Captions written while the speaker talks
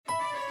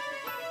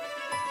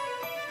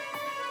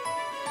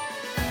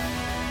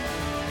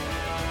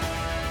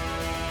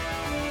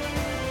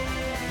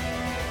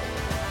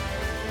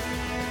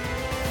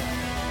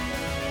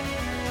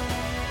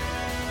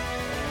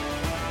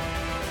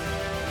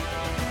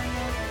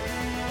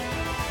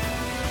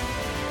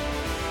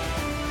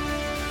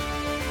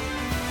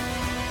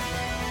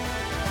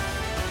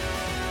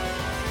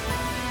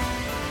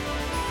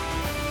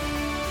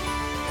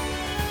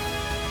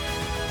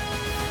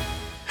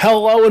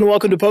Hello and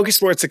welcome to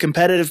Pokesports, a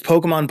competitive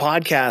Pokemon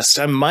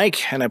podcast. I'm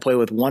Mike, and I play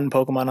with one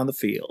Pokemon on the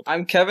field.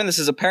 I'm Kevin. This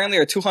is apparently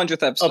our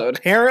 200th episode.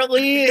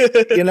 Apparently,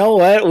 you know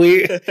what?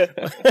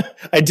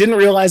 I didn't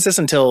realize this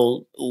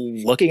until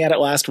looking at it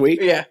last week.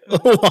 Yeah.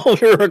 While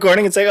we were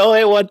recording and saying, "Oh,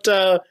 hey,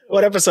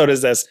 what episode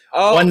is this?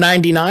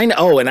 199?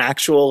 Oh, an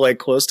actual like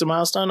close to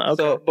milestone." Okay.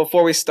 So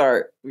before we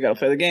start, we gotta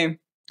play the game.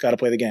 Got to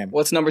play the game.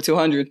 What's number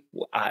 200?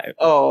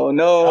 Oh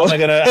no! How am I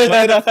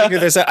gonna figure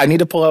this out? I need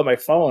to pull out my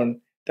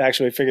phone to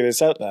actually figure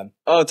this out. Then.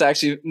 Oh, to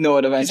actually know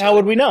it eventually. How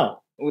would we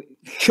know?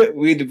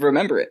 We'd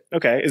remember it.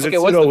 Okay. Is it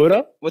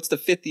Sudowoodo? What's the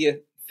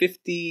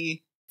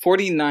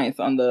 49th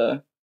on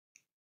the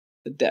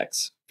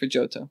decks for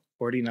Johto?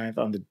 49th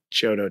on the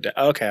Johto deck.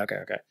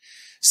 Okay.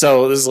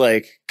 So this is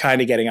like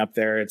kind of getting up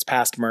there. It's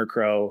past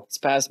Murkrow. It's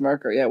past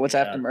Murkrow. Yeah. What's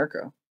after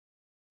Murkrow?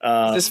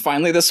 Is this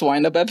finally the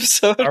Swine Up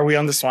episode? Are we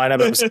on the Swine Up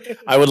episode?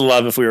 I would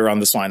love if we were on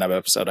the Swine Up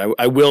episode.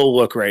 I will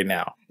look right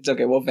now. It's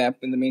okay. We'll vamp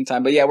in the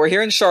meantime. But yeah, we're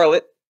here in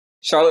Charlotte.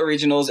 Charlotte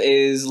Regionals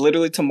is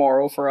literally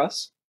tomorrow for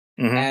us.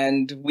 Mm-hmm.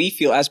 And we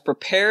feel as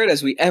prepared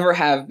as we ever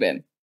have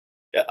been.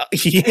 Yeah.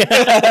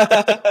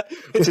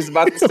 Which is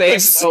about the same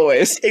as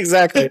always.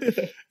 Exactly.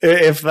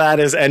 If that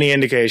is any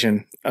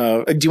indication.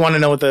 Do you want to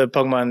know what the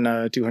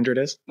Pokemon 200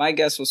 is? My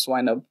guess was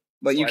Swinub,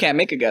 but you can't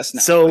make a guess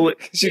now. So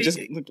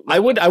I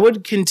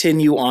would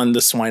continue on the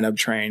Swinub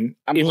train.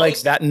 In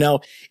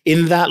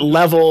that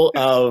level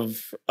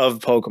of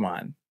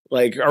Pokemon.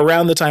 Like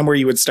around the time where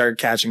you would start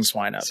catching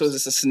Swinub. So is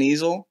this a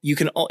Sneasel? You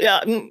can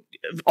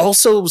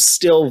also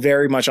still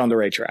very much on the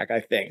right track,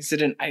 I think. Is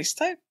it an ice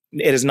type?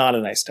 It is not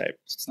an ice type.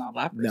 It's not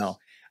Lapras. No.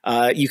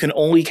 You can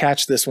only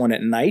catch this one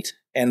at night,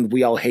 and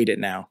we all hate it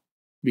now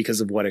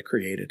because of what it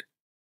created.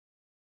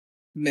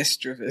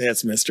 Misdreavus.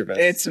 It's Misdreavus.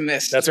 It's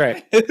Misdreavus. That's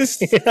right.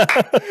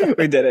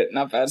 We did it.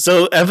 Not bad.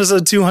 So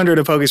episode 200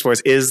 of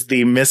Pokesports is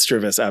the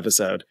Misdreavus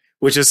episode,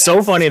 which is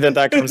so funny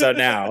that comes out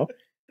now.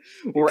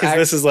 Because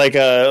this is like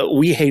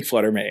we hate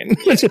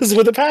Fluttermane, which is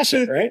with a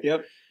passion, right?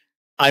 Yep.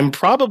 I'm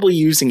probably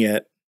using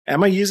it.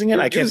 Am I using it?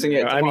 You're I can't. Using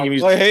it.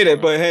 I hate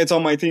it, but hey, it's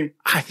on my team.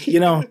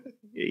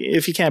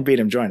 If you can't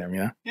beat him, join him.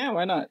 Yeah,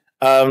 why not?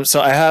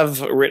 So I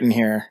have written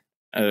here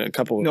a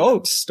couple of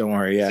notes. Don't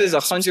worry. Yeah, this is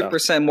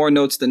 100% more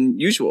notes than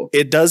usual.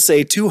 It does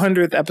say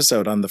 200th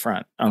episode on the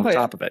front, on the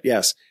top of it.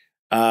 Yes.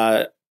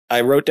 I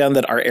wrote down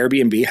that our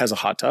Airbnb has a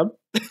hot tub.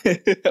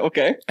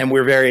 Okay. And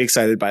we're very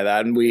excited by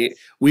that. And we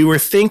were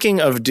thinking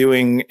of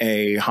doing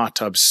a hot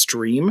tub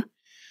stream,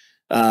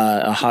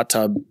 a hot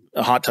tub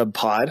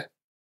pod,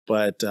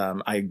 but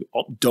I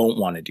don't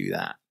want to do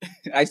that.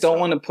 I don't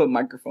want to put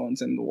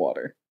microphones in the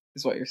water,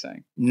 is what you're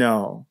saying.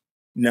 No.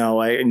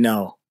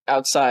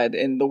 Outside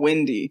in the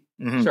windy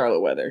Charlotte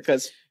weather,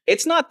 because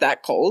it's not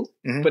that cold,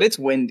 but it's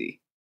windy.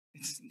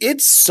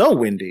 It's so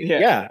windy.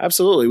 Yeah,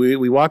 absolutely.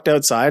 We walked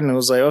outside and it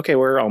was like, okay,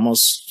 we're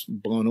almost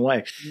blown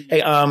away.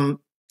 Hey,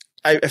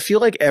 I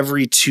feel like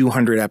every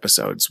 200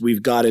 episodes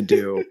we've got to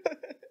do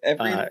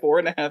every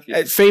 4.5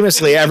 years.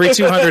 Famously, every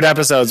 200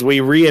 episodes we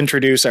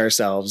reintroduce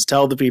ourselves,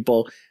 tell the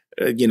people,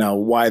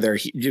 why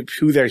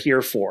who they're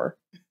here for,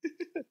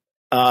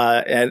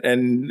 and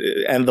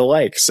the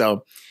like.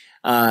 So,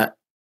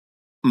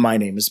 my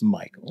name is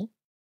Michael.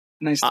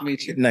 Nice to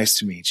meet you. Nice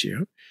to meet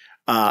you.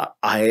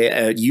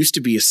 I used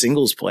to be a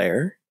singles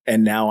player,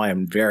 and now I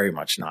am very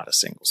much not a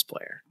singles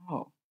player.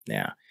 Oh.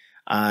 Yeah.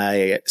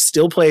 I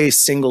still play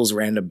singles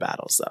random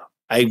battles, though.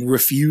 I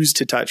refuse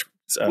to touch.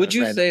 Would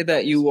you say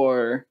that you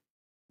are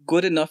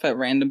good enough at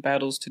random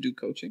battles to do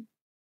coaching?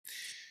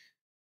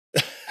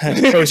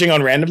 Coaching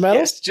on random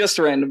battles? Yes, just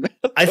random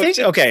battles. I think,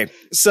 okay.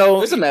 So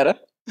there's a meta.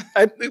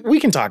 We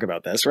can talk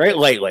about this, right?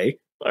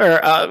 Lately.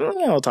 Or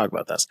we'll talk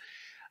about this.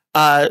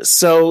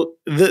 So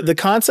the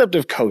concept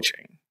of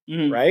coaching,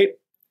 right?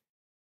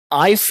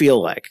 I feel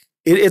like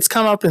it's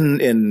come up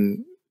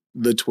in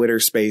the Twitter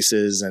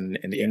spaces and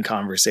in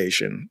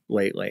conversation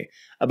lately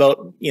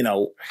about,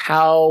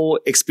 how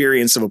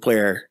experienced of a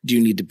player do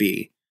you need to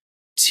be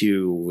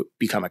to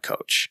become a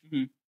coach?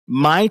 Mm-hmm.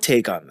 My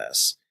take on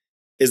this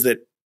is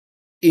that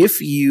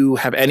if you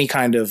have any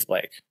kind of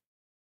like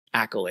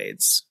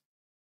accolades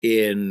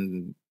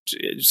in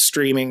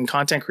streaming,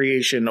 content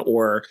creation,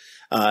 or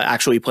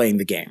actually playing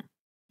the game,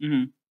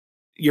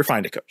 you're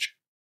fine to coach.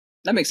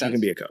 That makes sense. You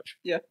can be a coach.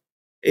 Yeah.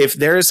 If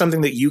there is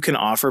something that you can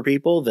offer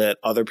people that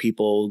other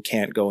people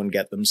can't go and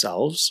get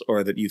themselves,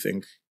 or that you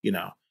think,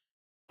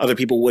 other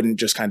people wouldn't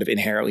just kind of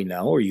inherently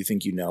know, or you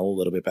think a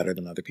little bit better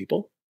than other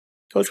people,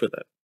 coach with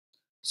it.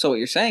 So what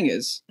you're saying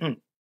is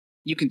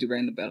you can do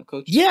random battle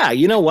coach. Yeah,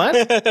 you know what?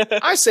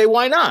 I say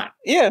why not?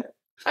 Yeah.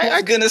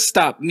 I'm going to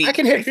stop me. I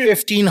can hit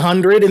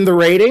 1,500 in the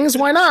ratings.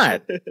 Why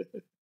not?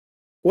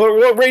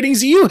 What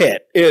ratings do you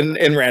hit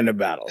in random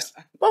battles?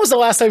 When was the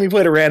last time you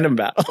played a random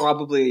battle?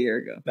 Probably a year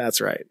ago.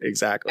 That's right.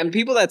 Exactly. And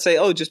people that say,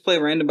 oh, just play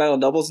random battle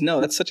doubles. No,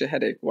 that's such a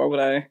headache. Why would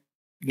I?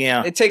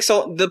 Yeah. It takes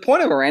the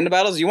point of a random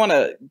battle is you want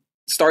to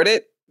start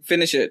it,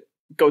 finish it,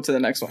 go to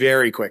the next one.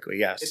 Very quickly,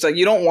 yes. It's like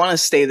you don't want to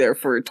stay there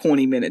for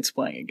 20 minutes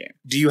playing a game.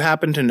 Do you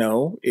happen to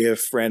know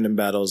if random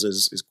battles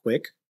is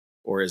quick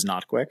or is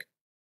not quick?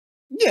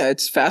 Yeah,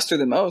 it's faster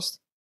than most.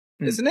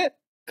 isn't it?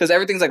 Because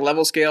everything's like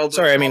level scaled.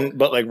 Sorry, I mean,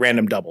 but like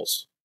random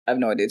doubles. I have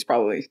no idea. It's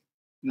probably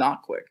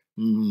not quick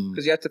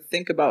because you have to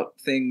think about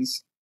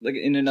things like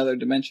in another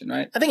dimension,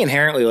 right? I think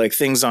inherently, like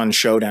things on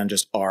Showdown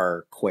just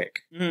are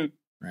quick,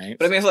 right?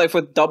 But I mean, like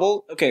with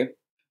double, okay,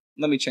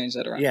 let me change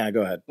that around. Yeah,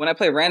 go ahead. When I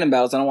play random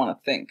battles, I don't want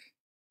to think.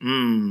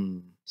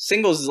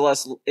 Singles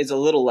is a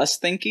little less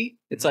thinky.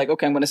 It's like,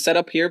 okay, I'm going to set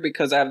up here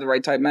because I have the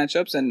right type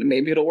matchups and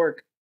maybe it'll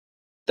work.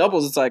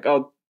 Doubles, it's like,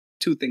 oh,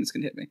 2 things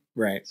can hit me.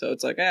 Right. So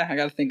it's like, I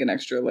got to think an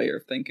extra layer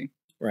of thinking.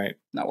 Right.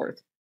 Not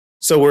worth.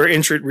 So we're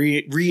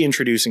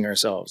reintroducing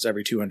ourselves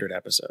every 200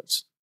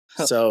 episodes.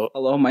 So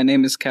hello, my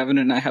name is Kevin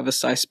and I have a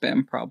size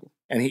spam problem.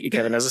 And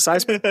Kevin has a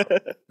size spam problem.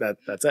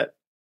 That's it.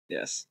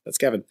 Yes. That's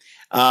Kevin.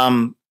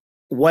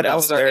 What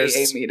else? That was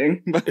our AA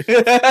meeting.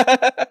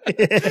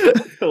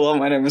 Hello,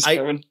 my name is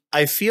Kevin.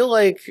 I feel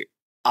like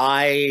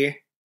I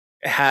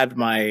had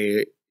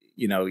my,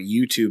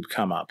 YouTube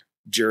come up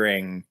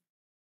during,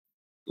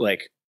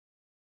 like,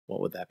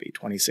 what would that be?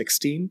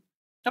 2016?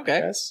 Okay.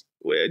 Yes.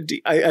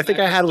 I think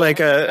I had like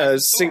a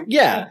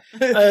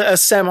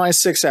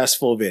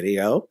semi-successful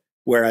video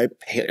where I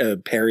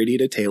parodied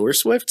a Taylor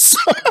Swift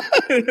song.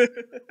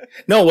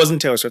 No, it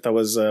wasn't Taylor Swift. That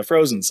was a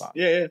Frozen song.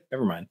 Yeah.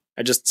 Never mind.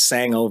 I just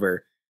sang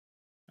over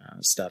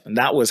stuff. And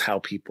that was how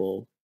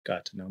people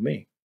got to know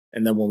me.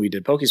 And then when we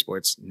did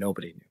Pokesports,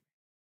 nobody knew.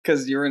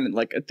 Because you're in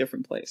like a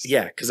different place.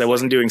 Yeah, because I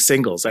wasn't doing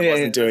singles. I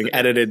wasn't doing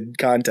edited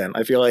content.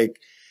 I feel like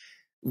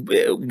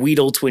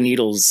Weedle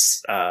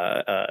Twineedle's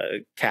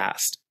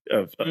cast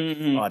of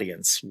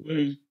audience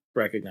would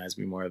recognize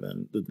me more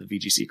than the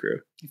VGC crew.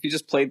 If you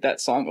just played that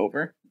song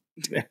over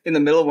in the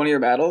middle of one of your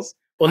battles.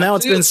 Well, now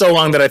it's been so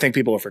long that I think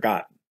people have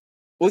forgotten.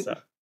 Well, so.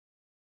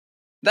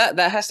 That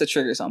has to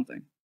trigger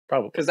something.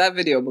 Probably. Because that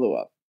video blew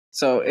up.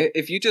 So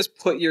if you just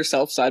put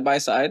yourself side by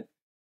side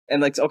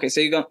and like, okay,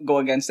 say you go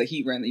against the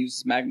Heat Ran that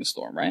uses Magma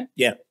Storm, right?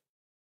 Yeah.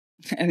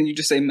 And then you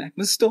just say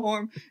Magma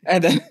Storm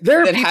and then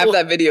have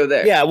that video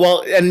there. Yeah,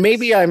 well, and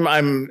maybe I'm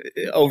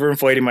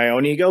overinflating my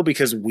own ego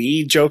because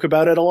we joke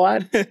about it a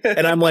lot.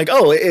 And I'm like,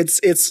 oh,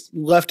 it's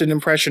left an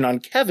impression on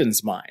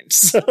Kevin's mind.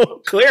 So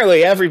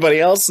clearly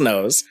everybody else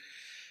knows.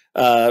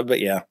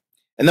 But yeah.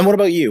 And then what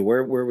about you?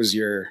 Where was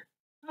your...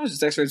 I was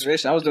just extra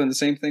reservation. I was doing the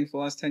same thing for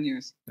the last 10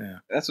 years. Yeah.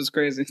 That's what's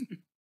crazy.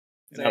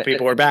 Now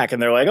people are back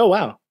and they're like, oh,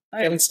 wow.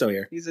 Kevin's still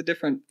here. He's a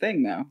different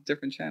thing now.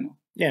 Different channel.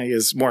 Yeah, he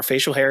has more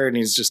facial hair and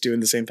he's just doing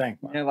the same thing.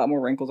 Wow. Yeah, a lot more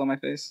wrinkles on my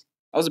face.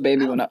 I was a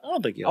baby when I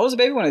was a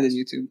baby when I did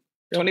YouTube.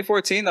 Really?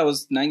 2014, that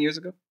was 9 years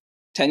ago.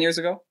 10 years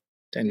ago.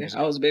 10 years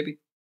ago. I was a baby.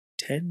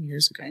 10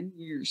 years ago. 10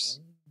 years.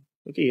 Wow.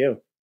 Look at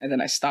you. And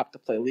then I stopped to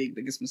play League.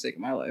 Biggest mistake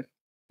of my life.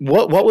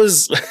 What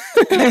was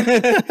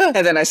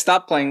And then I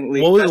stopped playing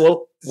League.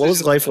 What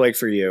was life like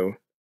for you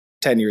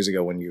 10 years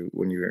ago when you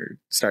were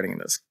starting in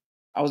this?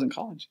 I was in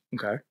college.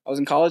 Okay. I was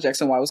in college.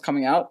 X and Y was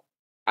coming out.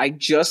 I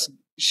just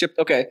shipped.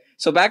 Okay.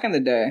 So back in the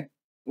day,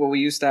 what we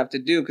used to have to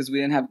do, because we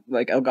didn't have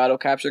like Elgato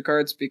capture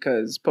cards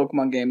because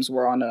Pokemon games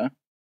were on a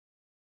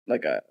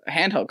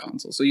handheld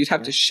console. So you'd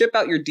have to ship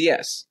out your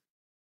DS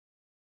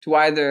to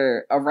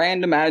either a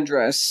random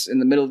address in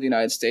the middle of the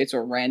United States or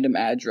a random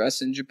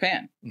address in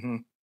Japan. Mm-hmm.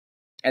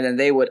 And then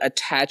they would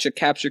attach a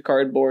capture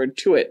card board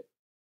to it.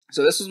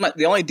 So this was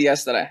the only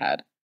DS that I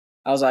had.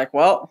 I was like,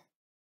 well,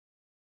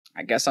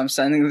 I guess I'm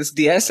sending this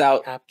DS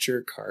out.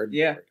 Capture cardboard.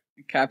 Yeah,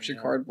 capture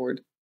cardboard.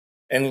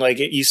 And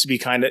like it used to be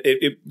kind of,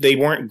 they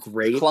weren't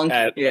great clunky,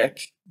 at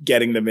like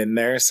getting them in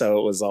there. So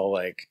it was all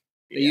like.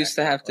 They used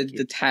to have to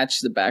detach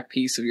the back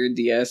piece of your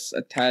DS,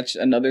 attach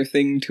another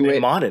thing to it. They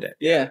modded it.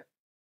 Yeah.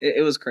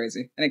 It was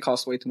crazy. And it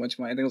cost way too much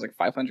money. I think it was like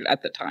 $500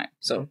 at the time.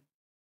 So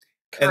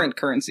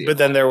currency. But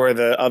then there were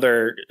the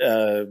other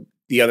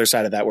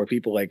side of that where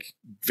people like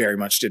very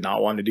much did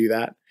not want to do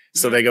that.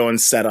 So they go and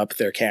set up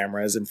their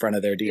cameras in front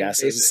of their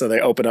DSs. So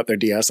they open up their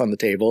DS on the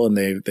table and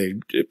they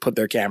put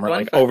their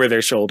camera over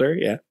their shoulder.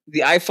 Yeah. The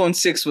iPhone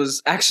 6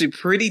 was actually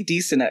pretty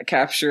decent at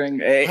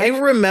capturing I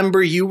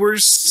remember you were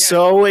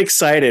so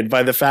excited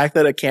by the fact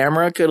that a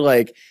camera could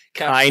like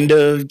kind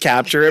of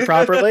capture it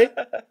properly.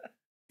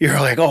 You're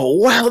like, oh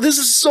wow, this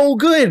is so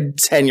good.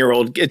 10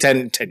 years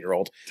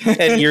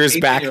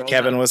back,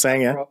 Kevin was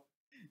saying,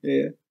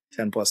 yeah.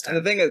 10 plus 10.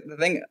 And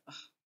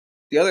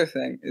the other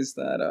thing is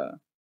that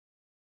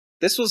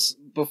this was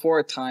before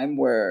a time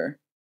where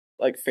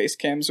like face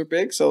cams were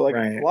big. So like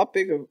a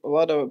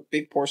lot of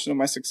big portion of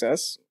my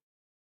success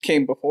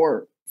came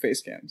before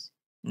face cams.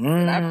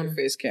 And after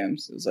face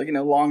cams, it was like,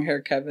 long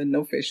hair Kevin,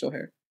 no facial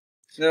hair.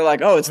 And they're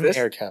like, oh, it's this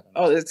hair Kevin.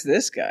 Oh, it's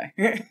this guy.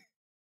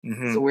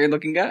 It's a weird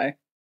looking guy.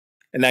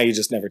 And now you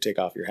just never take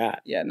off your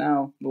hat. Yeah,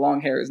 now the long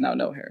hair is now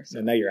no hair.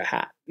 So now you're a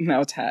hat. Now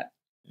it's hat.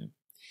 Yeah.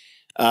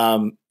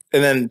 And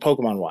then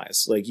Pokemon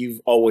wise, like you've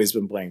always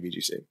been playing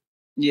VGC.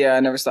 Yeah, I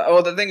never stopped.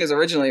 Oh, the thing is,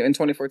 originally in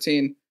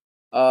 2014,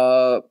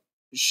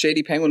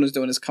 Shady Penguin was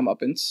doing his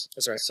comeuppance.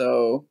 That's right.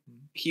 So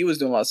he was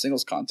doing a lot of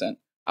singles content.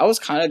 I was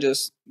kind of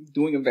just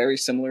doing a very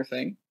similar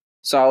thing.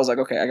 So I was like,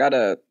 okay, I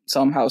gotta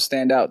somehow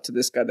stand out to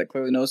this guy that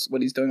clearly knows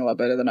what he's doing a lot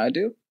better than I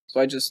do. So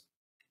I just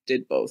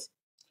did both.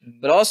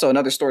 But also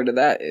another story to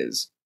that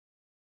is,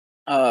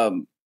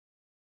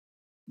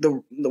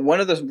 the one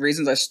of the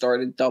reasons I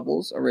started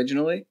doubles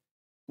originally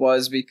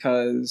was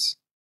because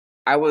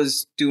I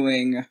was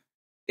doing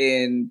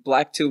in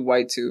Black 2,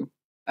 White 2.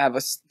 I have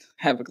a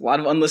lot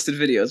of unlisted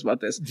videos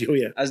about this. Oh,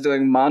 yeah. I was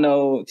doing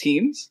mono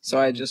teams, so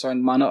I just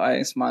run mono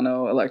ice,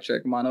 mono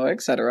electric, mono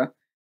etc.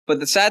 But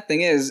the sad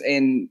thing is,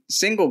 in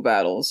single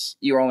battles,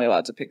 you're only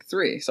allowed to pick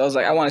 3. So I was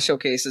like, I want to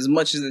showcase as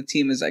much of the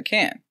team as I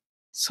can.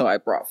 So I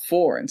brought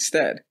 4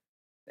 instead,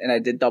 and I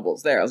did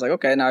doubles there. I was like,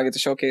 okay, now I get to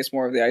showcase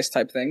more of the ice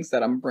type things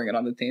that I'm bringing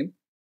on the team.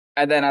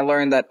 And then I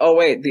learned that, oh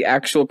wait, the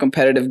actual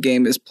competitive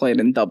game is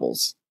played in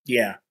doubles.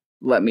 Yeah.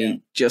 Let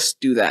me just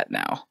do that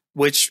now.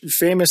 Which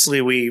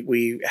famously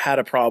we had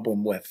a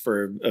problem with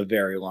for a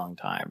very long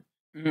time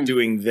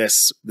doing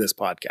this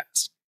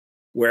podcast,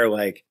 where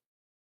like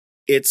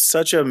it's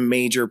such a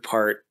major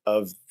part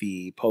of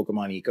the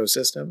Pokemon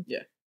ecosystem.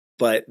 Yeah.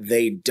 But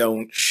they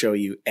don't show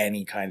you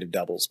any kind of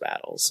doubles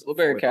battles.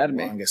 Blueberry Academy.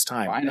 For the longest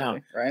time.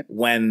 Finally, now, right?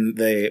 When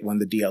the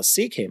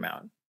DLC came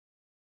out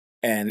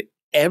and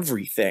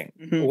everything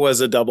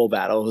was a double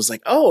battle, it was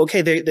like, oh,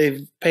 okay,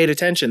 they've paid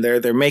attention.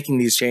 They're making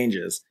these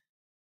changes.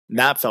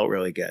 That felt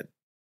really good.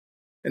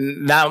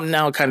 And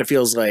now it kind of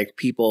feels like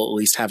people at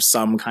least have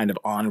some kind of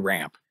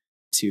on-ramp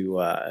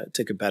to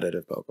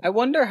competitive Pokemon. I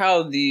wonder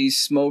how the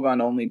Smogon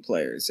only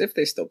players, if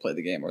they still play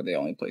the game or they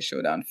only play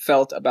Showdown,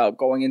 felt about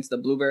going into the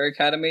Blueberry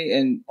Academy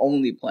and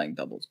only playing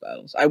doubles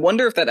battles. I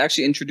wonder if that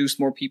actually introduced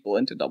more people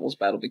into doubles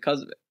battle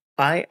because of it.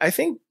 I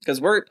think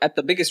because we're at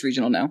the biggest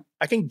regional now.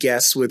 I can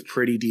guess with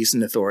pretty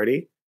decent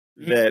authority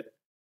that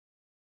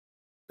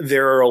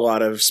there are a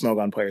lot of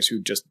Smogon players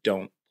who just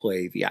don't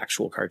play the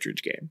actual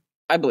cartridge game.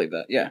 I believe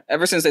that, yeah.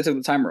 Ever since they took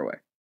the timer away.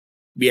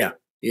 Yeah.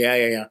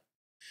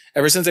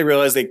 Ever since they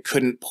realized they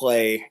couldn't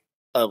play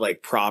a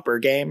like proper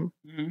game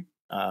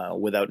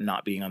without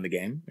not being on the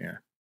game.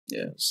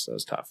 Yeah. So it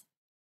was tough.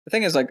 The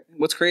thing is, like,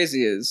 what's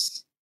crazy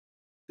is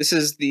this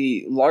is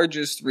the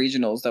largest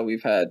regionals that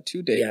we've had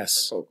to date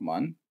for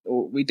Pokemon.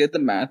 We did the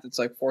math. It's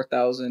like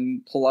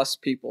 4,000 plus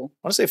people.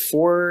 I want to say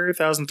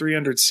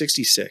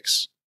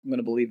 4,366. I'm going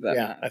to believe that.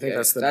 Yeah, I think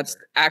that's the number.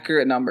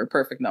 Accurate number.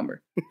 Perfect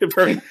number.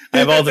 Perfect. I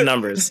have all the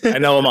numbers. I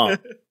know them all.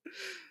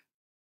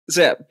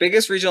 So yeah,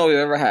 biggest regional we've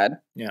ever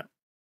had. Yeah.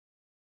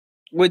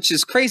 Which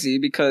is crazy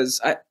because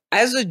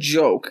as a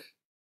joke,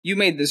 you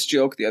made this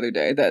joke the other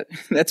day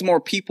that's more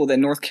people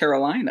than North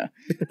Carolina.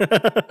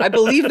 I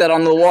believe that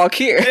on the walk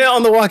here. Yeah,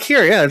 on the walk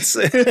here. Yeah, it's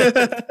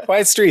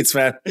quiet streets,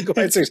 man.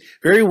 Quiet streets.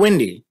 Very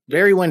windy.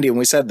 Very windy. And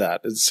we said that.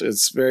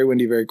 It's very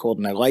windy, very cold.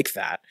 And I like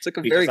that. It's like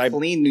a very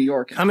clean New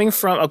York. Coming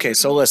from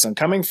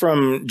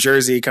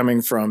Jersey,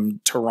 coming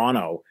from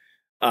Toronto,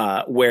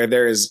 where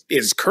there is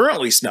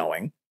currently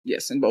snowing.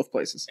 Yes, in both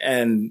places.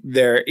 And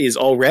there is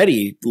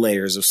already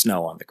layers of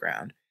snow on the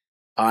ground.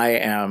 I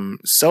am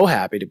so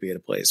happy to be at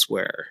a place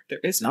where there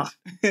is not.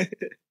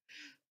 It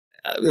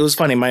was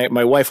funny.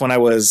 My wife, when I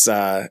was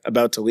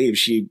about to leave,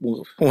 she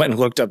went and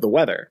looked up the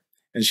weather,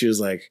 and she was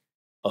like,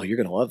 "Oh, you're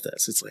gonna love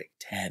this. It's like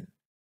 10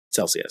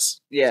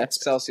 Celsius." Yeah,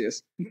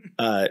 Celsius.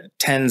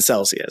 10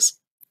 Celsius,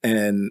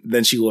 and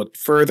then she looked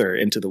further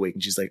into the week,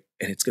 and she's like,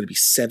 "And it's gonna be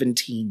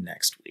 17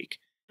 next week."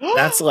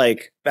 That's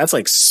like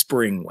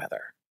spring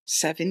weather.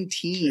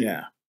 17.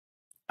 Yeah,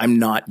 I'm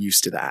not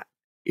used to that.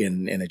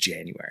 In a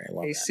January. I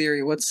love hey that.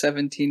 Siri, what's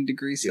 17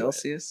 degrees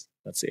Celsius?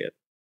 Let's see it.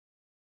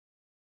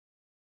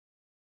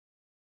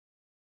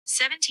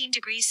 17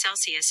 degrees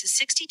Celsius is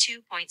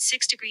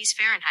 62.6 degrees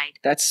Fahrenheit.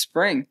 That's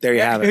spring. There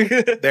you have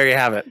it. There you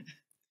have it.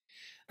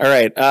 All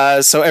right.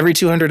 So every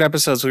 200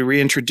 episodes, we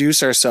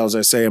reintroduce ourselves.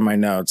 I say in my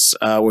notes,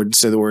 we'd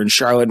say that we're in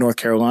Charlotte, North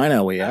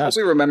Carolina. We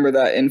remember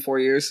that in 4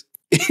 years.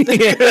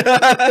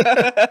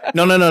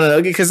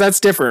 No, because that's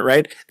different,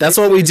 right? That's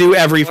what we do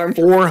every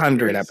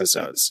 400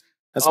 episodes.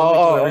 That's what we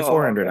do every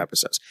 400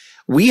 episodes.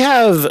 We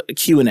have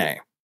Q&A.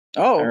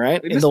 Oh, all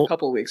right. We missed a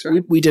couple of weeks,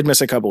 right? We did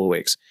miss a couple of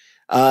weeks.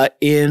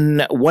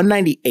 In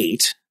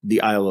 198,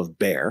 the Isle of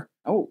Bear.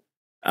 Oh.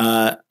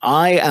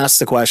 I asked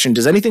the question,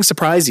 does anything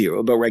surprise you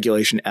about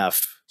Regulation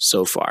F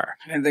so far?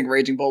 I didn't think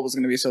Raging Bull was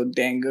going to be so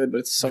dang good, but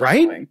it's so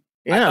right? annoying.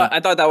 Yeah. I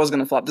thought that was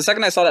going to flop. The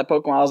second I saw that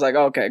Pokemon, I was like,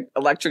 oh, okay,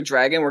 Electric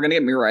Dragon, we're going to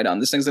get Miraidon.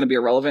 This thing's going to be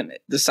irrelevant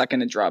the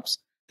second it drops.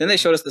 Then they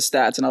showed us the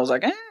stats, and I was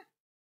like,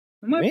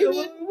 maybe.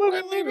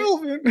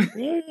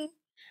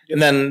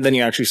 And then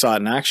you actually saw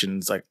it in action.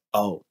 It's like,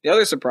 oh. The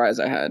other surprise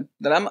I had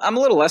that I'm a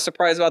little less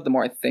surprised about the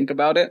more I think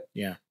about it.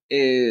 Yeah.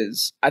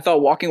 Is I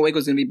thought Walking Awake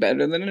was going to be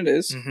better than it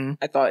is. Mm-hmm.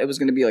 I thought it was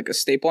going to be like a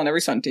staple on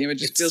every Sun team. It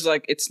just feels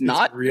like it's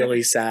not. It's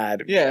really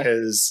sad. Yeah.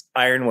 Because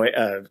Iron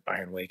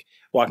Wake,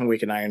 Walking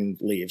Wake and Iron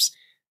Leaves,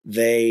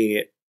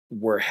 they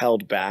were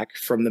held back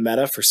from the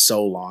meta for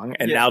so long.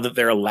 And now that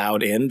they're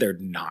allowed in, they're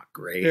not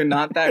great. They're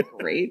not that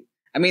great.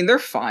 I mean, they're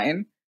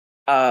fine.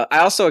 I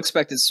also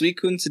expected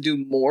Suicune to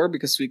do more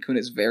because Suicune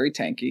is very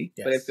tanky,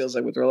 but it feels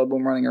like with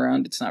Rillaboom running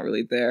around, it's not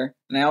really there.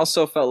 And I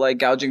also felt like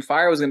Gouging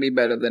Fire was going to be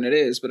better than it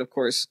is, but of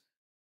course,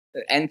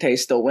 Entei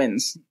still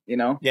wins, you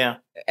know? Yeah.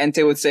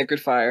 Entei with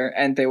Sacred Fire,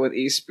 Entei with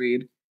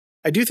E-Speed.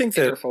 I do think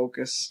that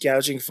focus.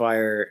 Gouging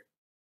Fire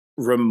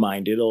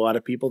reminded a lot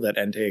of people that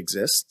Entei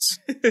exists.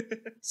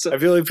 So I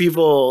feel like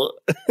people,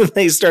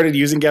 they started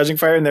using Gouging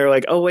Fire and they're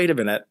like, oh, wait a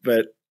minute.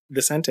 But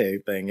this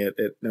Entei thing, it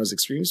knows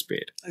extreme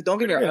speed. Don't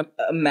get me wrong.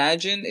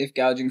 Imagine if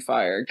Gouging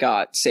Fire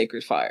got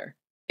Sacred Fire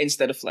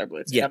instead of Flare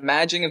Blitz. Yeah.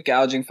 Imagine if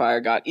Gouging Fire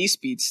got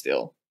E-Speed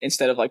still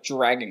instead of like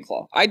Dragon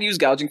Claw. I'd use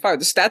Gouging Fire.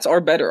 The stats are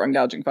better on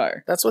Gouging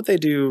Fire. That's what they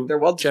do. They're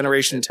well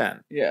Generation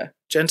 10. Yeah.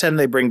 Gen 10,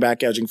 they bring back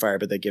Gouging Fire,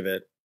 but they give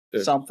it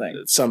something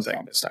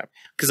this time.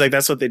 Because like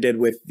that's what they did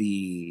with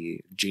the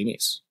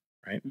Genies,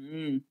 right?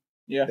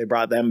 Yeah. They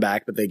brought them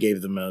back, but they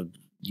gave them a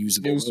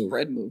usable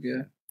spread move.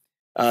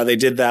 Yeah. They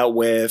did that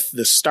with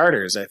the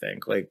starters, I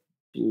think. Like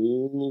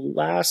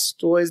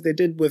Blastoise, they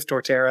did with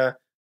Torterra.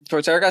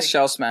 Torterra got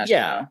Shell Smash.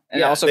 Yeah.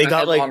 And also they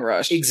got like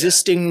Rush.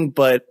 Existing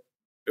but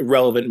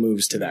relevant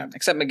moves to them.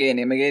 Except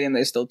Meganium. Meganium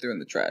they still threw in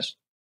the trash.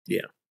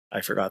 Yeah.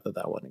 I forgot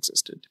that one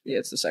existed. Yeah,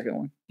 it's the second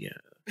one. Yeah.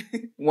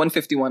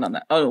 151 on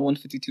that. Oh, no,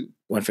 152.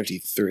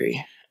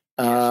 153.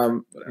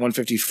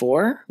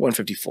 154?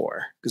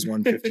 154. Because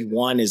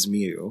 151 is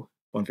Mew.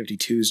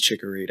 152 is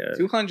Chikorita.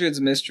 200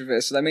 is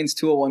Mischievous. So that means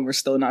 201 we're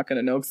still not going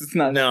to know because it's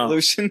not an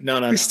evolution.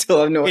 No. We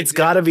still have no idea. It's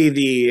got to be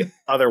the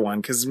other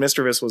one because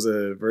Mischievous was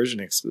a version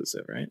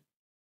exclusive, right?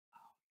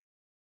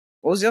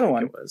 What was the other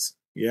one? It was.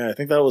 Yeah, I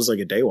think that was like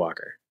a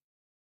Daywalker.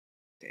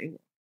 Daywalker?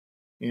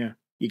 Yeah.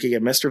 You could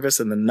get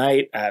Mischievous in the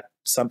night at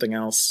something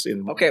else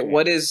in. Okay,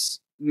 what is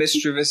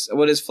Mischievous?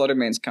 What is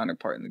Fluttermane's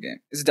counterpart in the game?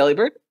 Is it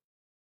Delibird?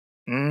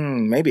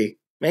 Maybe.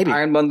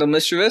 Iron Bundle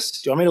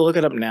Mischievous? Do you want me to look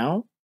it up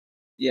now?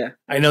 Yeah.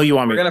 I know you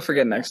want me. We're going to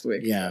forget next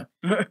week. Yeah.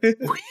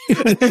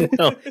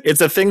 No,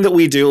 it's a thing that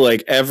we do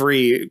like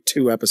every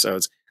 2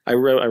 episodes. I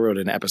wrote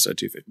an episode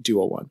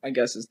 201. I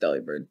guess it's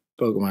Delibird.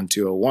 Pokemon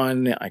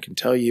 201, I can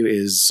tell you,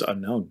 is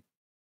unknown.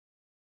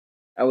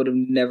 I would have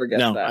never guessed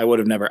that. No, I would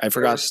have never. I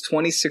forgot. There's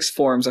 26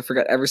 forms. I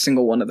forgot every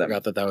single one of them. I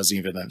forgot that was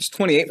even. There's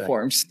 28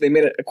 forms. They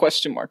made a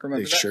question mark.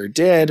 Remember that? They sure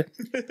did.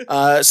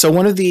 So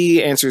one of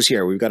the answers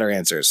here, we've got our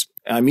answers.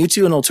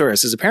 Mewtwo and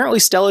Alturas is apparently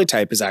Stellar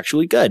type is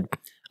actually good,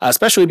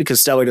 especially because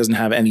Stellar doesn't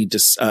have any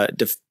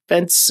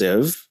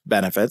defensive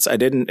benefits. I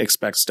didn't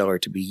expect Stellar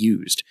to be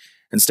used,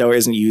 and Stellar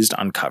isn't used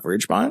on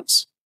coverage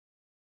bonds.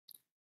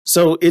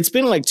 So it's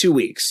been like 2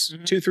 weeks,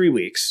 2-3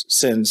 weeks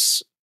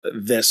since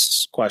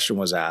this question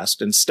was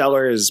asked, and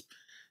Stellar has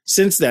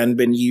since then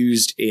been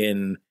used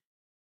in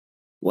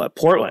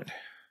Portland.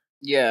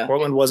 Yeah,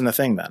 Portland wasn't a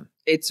thing then.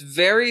 It's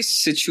very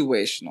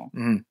situational.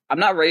 I'm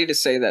not ready to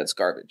say that it's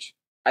garbage.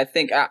 I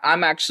think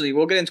I'm actually.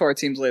 We'll get into our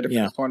teams later for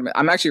this tournament.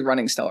 I'm actually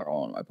running Stellar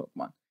on my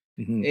Pokemon.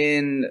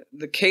 In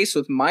the case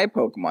with my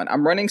Pokemon,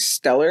 I'm running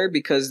Stellar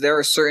because there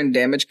are certain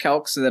damage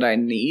calcs that I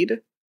need,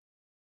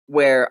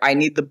 where I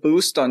need the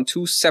boost on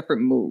 2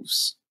 separate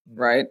moves.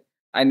 Right.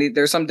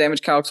 There's some damage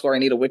calcs where I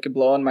need a Wicked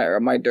Blow on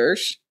my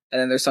Dersh, and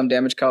then there's some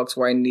damage calcs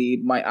where I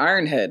need my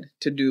Iron Head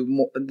to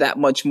do that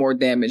much more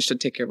damage to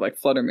take care of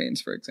like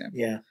Fluttermanes, for example.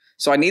 Yeah.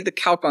 So I need the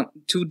calc on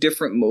 2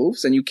 different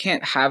moves, and you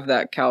can't have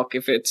that calc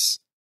if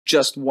it's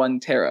just 1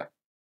 Terra.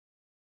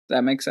 Does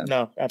that make sense?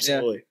 No,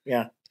 absolutely.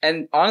 Yeah.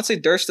 And honestly,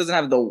 Dersh doesn't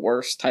have the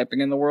worst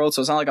typing in the world,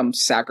 so it's not like I'm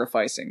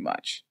sacrificing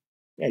much.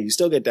 Yeah, you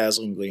still get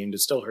Dazzling Gleam. It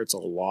still hurts a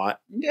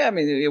lot. Yeah, I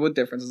mean, what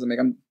difference does it make?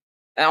 And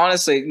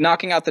honestly,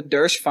 knocking out the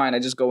Dersh, fine. I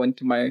just go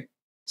into my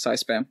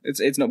size spam.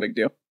 It's no big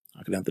deal.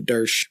 Knocking out the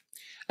Dersh.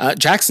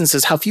 Jackson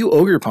says, how few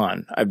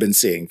Ogerpon I've been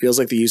seeing. Feels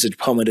like the usage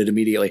plummeted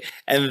immediately.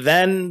 And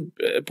then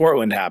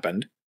Portland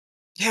happened.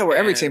 Yeah, where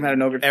every team had an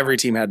Ogerpon. Every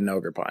team had an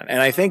Ogerpon.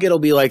 And I think it'll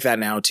be like that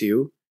now,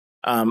 too.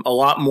 A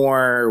lot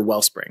more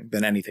Wellspring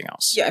than anything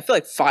else. Yeah, I feel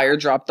like Fire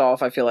dropped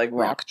off. I feel like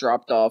Rock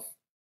dropped off.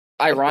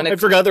 Ironic. I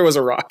forgot there was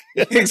a Rock.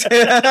 Oh, yeah,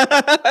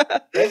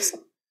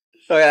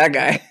 that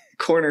guy.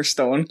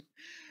 Cornerstone.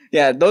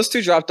 Yeah, those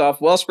 2 dropped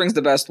off. Wellspring's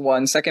the best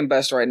one. Second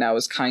best right now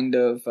is kind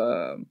of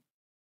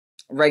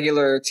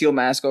regular Teal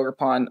Mask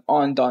Ogerpon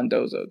on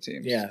Dondozo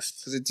teams. Yes.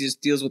 Because it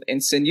just deals with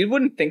Instant. You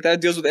wouldn't think that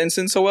it deals with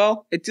Instant so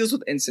well. It deals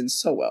with Instant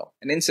so well.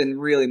 And Instant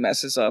really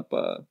messes up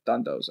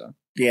Dondozo.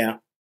 Yeah.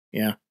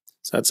 Yeah.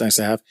 So that's nice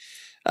to have.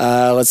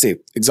 Let's see.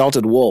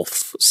 Exalted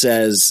Wolf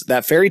says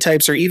that fairy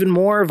types are even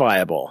more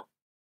viable.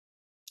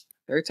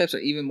 Fairy types are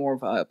even more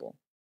viable.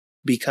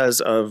 Because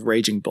of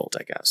Raging Bolt,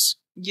 I guess.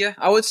 Yeah,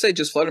 I would say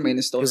just Fluttermane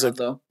is still good,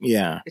 though.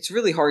 Yeah. It's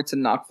really hard to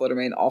knock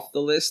Fluttermane off the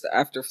list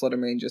after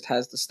Fluttermane just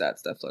has the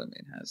stats that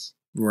Fluttermane has.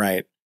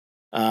 Right.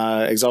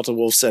 Exalted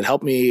Wolf said,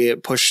 help me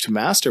push to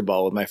Master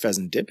Ball with my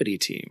Pheasantipity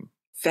team.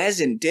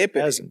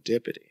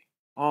 Pheasantipity.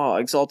 Oh,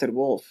 Exalted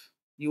Wolf.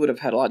 You would have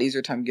had a lot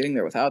easier time getting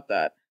there without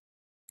that.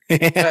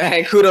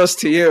 Hey, kudos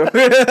to you.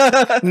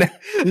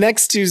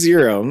 Next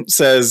 20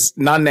 says,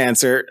 not an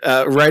answer,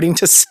 writing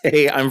to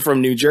say I'm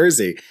from New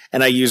Jersey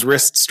and I use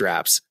wrist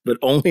straps, but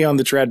only on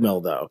the treadmill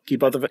though.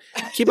 Keep up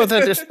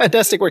that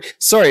fantastic work.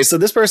 Sorry, so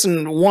this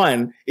person,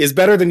 1, is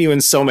better than you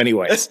in so many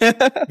ways.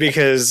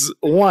 Because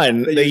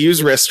 1, they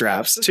use wrist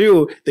straps.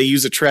 2, they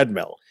use a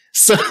treadmill.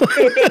 So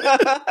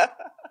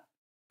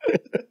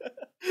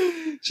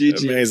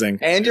GG. Amazing.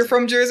 And you're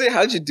from Jersey?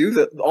 How'd you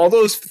do all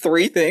those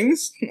 3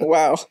 things?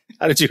 Wow.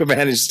 How did you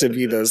manage to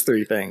be those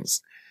 3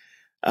 things?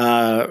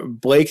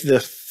 Blake the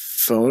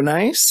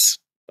Phonice.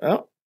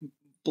 Oh,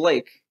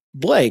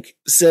 Blake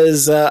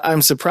says,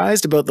 I'm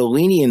surprised about the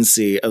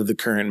leniency of the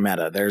current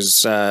meta.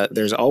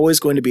 There's always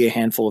going to be a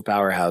handful of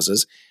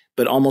powerhouses,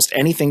 but almost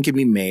anything can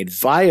be made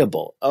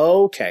viable.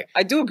 Okay.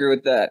 I do agree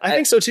with that. I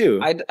think so too.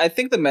 I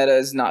think the meta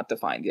is not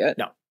defined yet.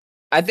 No.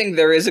 I think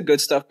there is a good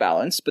stuff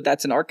balance, but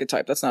that's an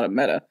archetype. That's not a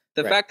meta.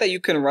 The fact that you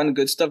can run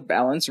good stuff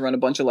balance, run a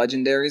bunch of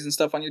legendaries and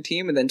stuff on your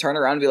team, and then turn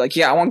around and be like,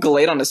 yeah, I want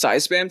Gallade on the side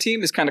spam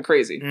team is kind of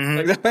crazy.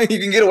 Mm-hmm. Like, you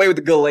can get away with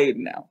the Gallade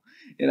now,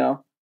 you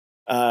know?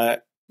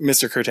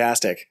 Mr.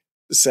 Kurtastic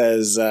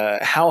says,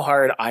 how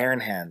hard Iron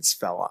Hands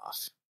fell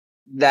off.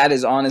 That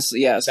is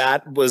honestly, yes.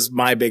 That was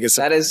my biggest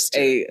surprise. That is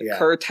a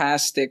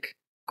Kurtastic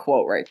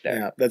quote right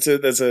there. Yeah,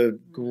 that's a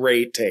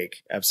great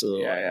take.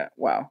 Absolutely. Yeah.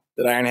 Wow.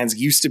 That Iron Hands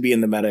used to be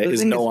in the meta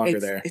is no longer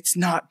there. It's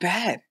not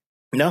bad.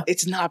 No.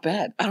 It's not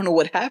bad. I don't know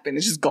what happened.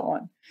 It's just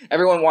gone.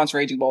 Everyone wants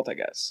Raging Bolt, I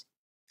guess.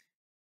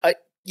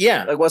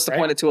 Yeah. Like, what's the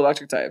point of 2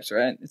 electric types,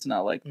 right? It's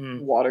not like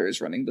water is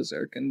running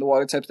berserk. And the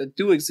water types that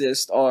do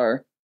exist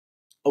are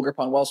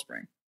Ogerpon,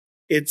 Wellspring.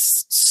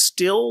 It's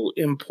still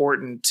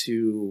important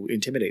to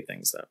intimidate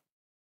things, though.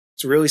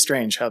 It's really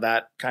strange how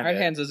that kind of...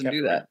 Iron Hands doesn't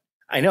do that.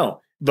 I know,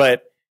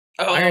 but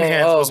Iron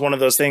Hands was one of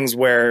those things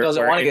where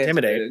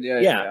intimidate.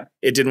 Yeah,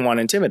 it didn't want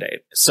to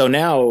intimidate. So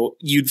now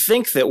you'd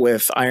think that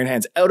with Iron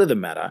Hands out of the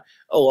meta,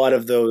 a lot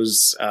of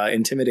those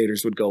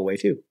intimidators would go away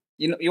too.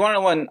 You want to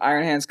know when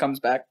Iron Hands comes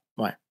back?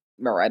 Why?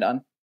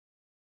 Miraidon.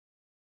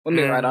 When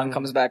Miraidon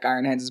comes back,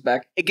 Iron Hands is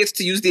back. It gets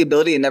to use the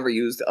ability it never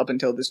used up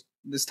until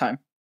this time.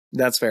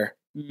 That's fair.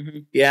 Mm-hmm.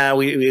 Yeah,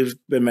 we've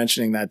been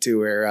mentioning that too,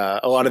 where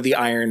a lot of the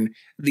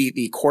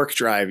the Quark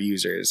Drive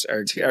users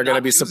are going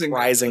to be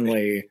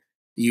surprisingly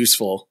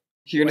useful.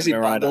 You're going to see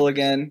Bundle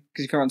again,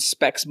 because you can run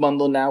Specs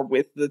Bundle now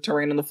with the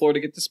terrain on the floor to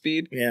get the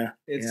speed. Yeah.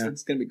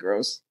 It's going to be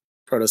gross.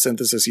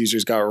 Photosynthesis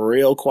users got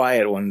real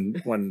quiet when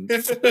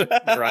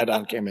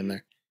Rhydon came in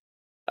there.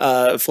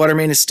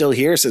 Fluttermane is still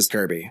here, says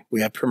Kirby.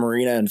 We have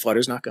Primarina and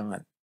Flutter's not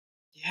gone.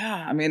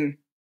 Yeah, I mean,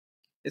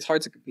 it's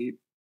hard to compete.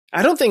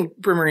 I don't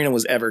think Primarina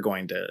was ever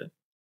going to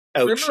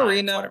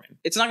outshine Fluttermane.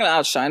 It's not going to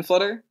outshine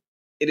Flutter.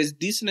 It is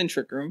decent in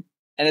Trick Room,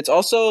 and it's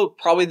also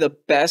probably the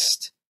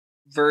best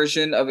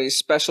version of a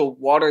special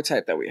water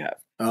type that we have.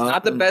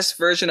 Not the best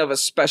version of a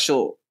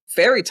special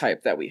fairy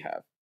type that we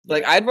have.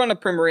 Like, I'd run a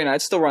Primarina,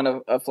 I'd still run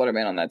a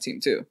Fluttermane on that team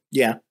too.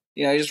 Yeah.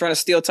 You know, you just run a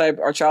Steel type,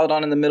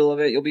 Archaludon in the middle of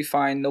it, you'll be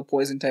fine. No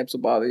poison types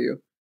will bother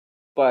you.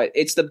 But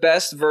it's the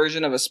best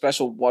version of a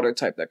special water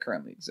type that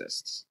currently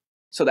exists.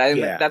 So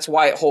that's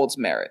why it holds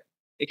merit.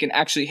 It can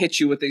actually hit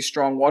you with a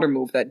strong water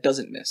move that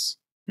doesn't miss.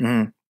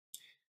 Mm-hmm.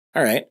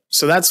 All right.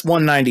 So that's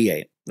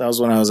 198. That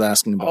was when I was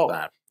asking about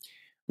that.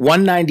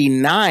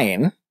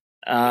 199.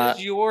 What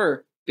is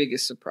your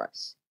biggest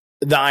surprise?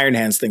 The Iron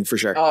Hands thing for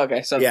sure. Oh,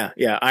 okay. So yeah.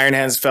 Iron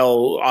Hands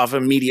fell off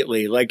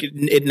immediately. Like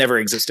it never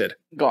existed.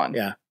 Gone.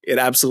 Yeah. It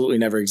absolutely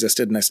never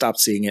existed, and I stopped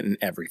seeing it in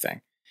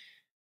everything.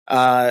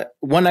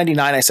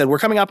 199, I said, we're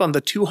coming up on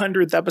the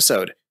 200th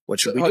episode. What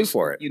should we do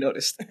for it? You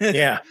noticed.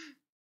 Yeah.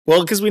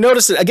 Well, because we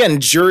noticed it, again,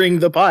 during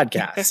the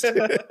podcast.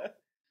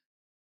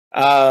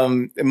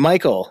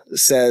 Michael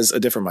says, a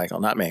different Michael,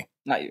 not me.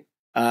 Not you.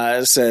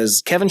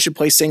 Says, Kevin should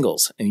play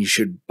singles, and you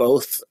should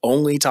both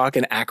only talk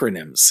in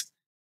acronyms.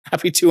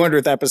 Happy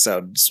 200th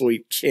episode.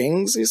 Sweet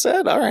Kings, he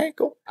said. All right,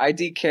 cool.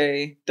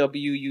 IDK,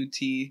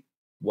 WUT.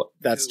 What?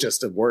 That's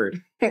just a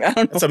word. I don't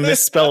know. It's a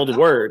misspelled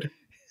word.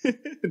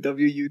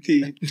 WUT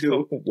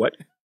do. What?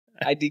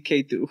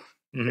 IDK do.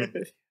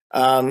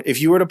 Mm-hmm.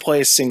 If you were to play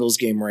a singles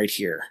game right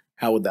here,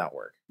 how would that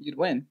work? You'd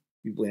win.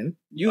 You'd win?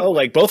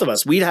 Like both of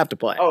us. We'd have to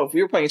play. Oh, if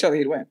we were playing each other,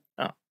 he'd win.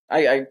 Oh.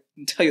 I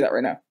can tell you that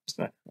right now.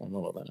 I don't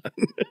know about that.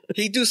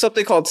 He'd do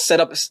something called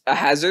set up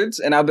hazards,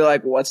 and I'll be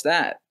like, what's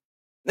that?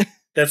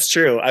 That's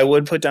true. I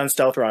would put down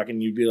Stealth Rock,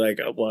 and you'd be like,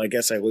 oh, well, I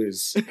guess I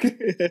lose.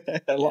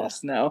 I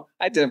lost now.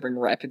 I didn't bring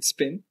Rapid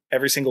Spin.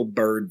 Every single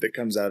bird that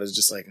comes out is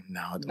just like,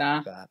 no, don't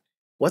like that.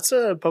 What's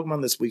a Pokemon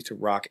that's weak to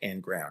rock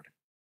and ground?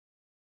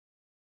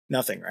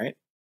 Nothing, right?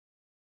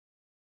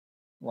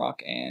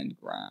 Rock and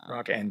ground.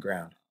 Rock and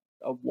ground.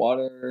 A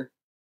water.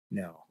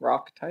 No.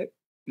 Rock type?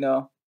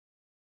 No.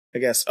 I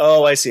guess.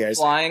 Oh, I see.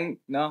 Flying?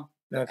 No.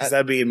 No, because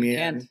that'd be immune.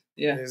 Can't.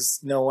 Yeah. There's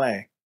no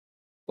way.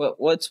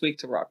 What's weak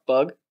to rock?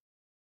 Bug?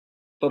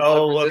 But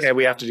okay.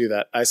 We have to do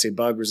that. I see.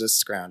 Bug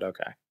resists ground.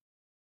 Okay.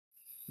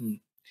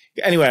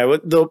 Anyway,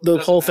 the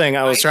whole thing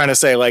I was trying to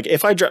say, like,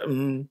 if I drop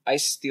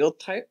Ice Steel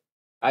type,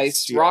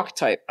 Ice Rock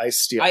type, Ice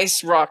Steel,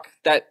 Ice Rock.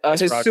 That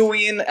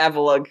Hisuian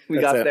Avalugg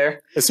got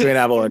there. Hisuian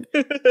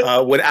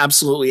Avalugg would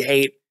absolutely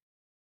hate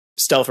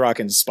Stealth Rock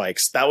and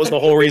Spikes. That was the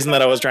whole reason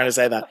that I was trying to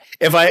say that.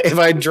 If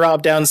I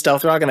drop down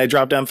Stealth Rock and I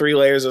drop down 3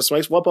 layers of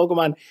Spikes, what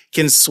Pokemon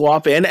can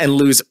swap in and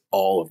lose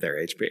all of their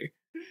HP?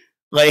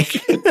 Like,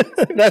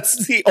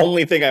 that's the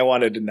only thing I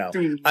wanted to know.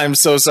 I'm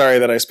so sorry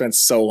that I spent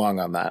so long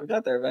on that. We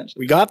got there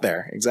eventually. We got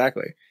there,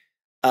 exactly.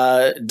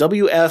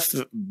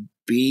 WFBAETA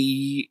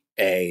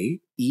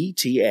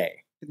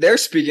They're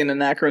speaking in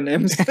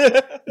acronyms.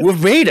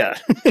 Waveda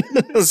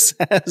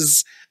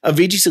says a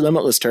VGC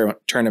Limitless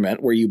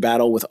tournament where you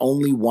battle with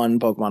only one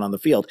Pokemon on the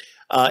field.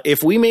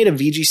 If we made a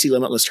VGC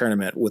Limitless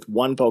tournament with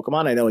one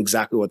Pokemon, I know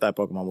exactly what that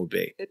Pokemon would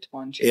be.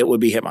 Hitmonchan. It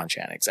would be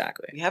Hitmonchan,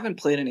 exactly. We haven't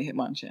played any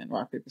Hitmonchan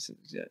Rock Paper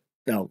Scissors yet.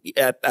 No,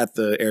 at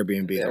the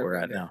Airbnb that we're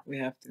at now. We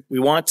have to. We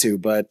want to,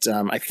 but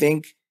I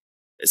think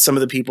some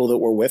of the people that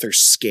we're with are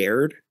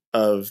scared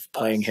of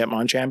playing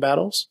Hitmonchan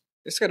battles.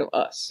 They're scared of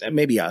us.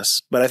 Maybe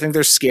us, but I think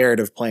they're scared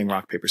of playing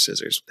rock, paper,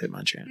 scissors with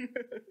Hitmonchan.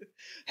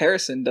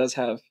 Harrison does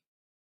have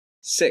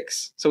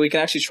 6. So we can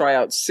actually try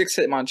out 6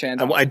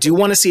 Hitmonchan. I do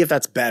want to see if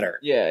that's better.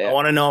 Yeah. I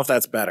want to know if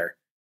that's better.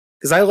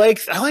 Because I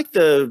like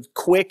the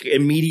quick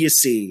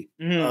immediacy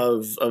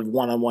of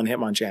one-on-one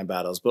Hitmonchan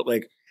battles, but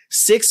like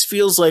 6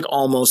 feels like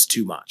almost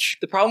too much.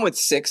 The problem with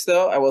 6,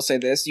 though, I will say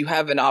this, you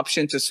have an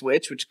option to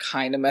switch, which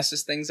kind of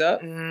messes things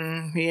up.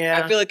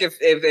 Yeah. I feel like if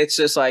it's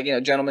just like,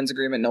 gentleman's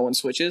agreement, no one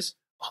switches.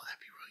 Oh,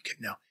 that'd be really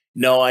good.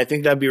 No, I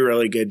think that'd be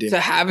really good to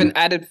have an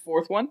added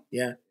 4th one.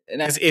 Yeah,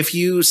 because if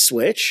you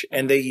switch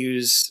and they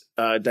use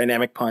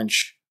Dynamic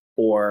Punch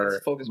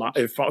or Focus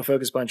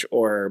Punch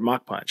or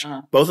Mach Punch,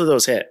 both of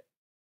those hit.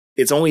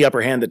 It's only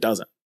Upper Hand that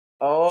doesn't.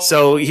 Oh,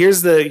 so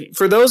here's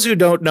for those who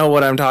don't know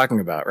what I'm talking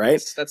about,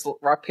 right? That's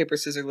rock, paper,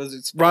 scissors,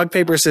 lizards. Rock,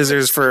 paper,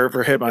 scissors for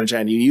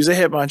Hitmonchan. You use a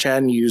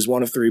Hitmonchan, you use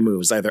one of 3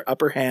 moves, either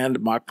Upper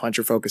Hand, Mach Punch,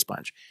 or Focus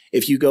Punch.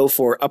 If you go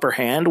for Upper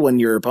Hand when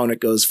your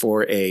opponent goes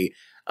for a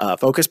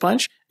Focus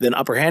Punch, then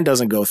Upper Hand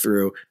doesn't go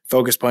through.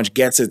 Focus Punch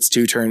gets its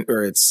 2-turn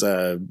or its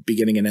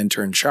beginning and end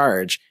turn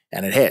charge,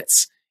 and it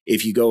hits.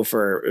 If you go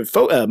for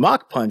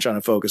Mach Punch on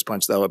a Focus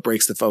Punch, though, it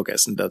breaks the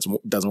focus and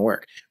doesn't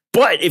work.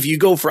 But if you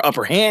go for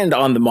Upper Hand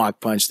on the Mach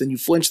Punch, then you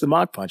flinch the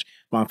Mach Punch.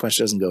 Mach Punch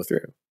doesn't go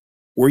through.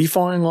 Were you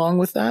following along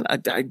with that?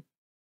 I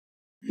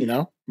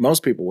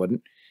most people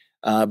wouldn't.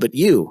 But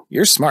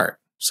you're smart,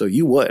 so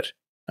you would.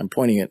 I'm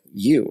pointing at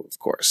you, of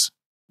course.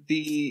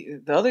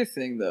 The other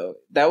thing, though,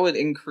 that would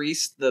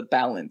increase the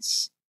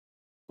balance.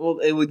 Well,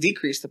 it would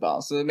decrease the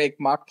balance. So it would make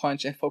Mach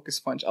Punch and Focus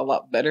Punch a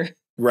lot better.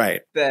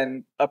 Right.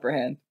 Than Upper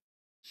Hand.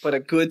 But a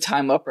good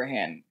time Upper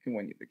Hand can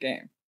win you the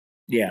game.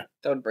 Yeah.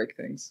 That would break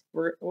things.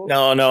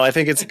 No, I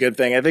think it's a good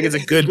thing. I think it's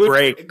a good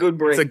break. Good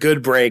break. It's a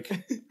good break.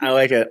 I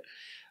like it.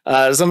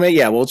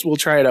 We'll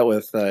try it out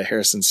with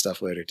Harrison's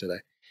stuff later today.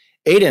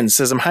 Aiden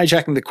says, I'm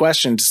hijacking the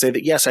question to say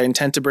that, yes, I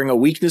intend to bring a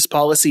weakness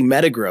policy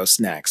Metagross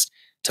next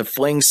to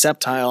fling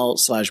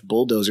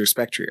Sceptile/Bulldozer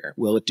Spectrier.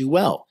 Will it do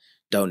well?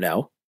 Don't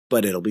know,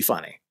 but it'll be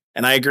funny.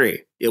 And I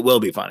agree. It will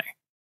be funny.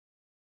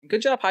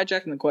 Good job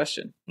hijacking the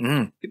question.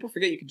 People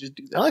forget you can just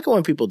do that. I like it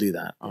when people do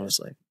that,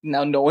 honestly.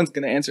 Now no one's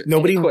going to answer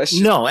any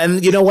question. No,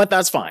 and you know what?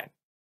 That's fine.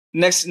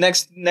 Next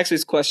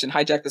week's question.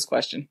 Hijack this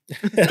question.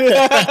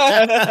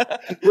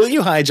 Will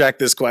you hijack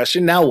this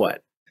question? Now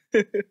what?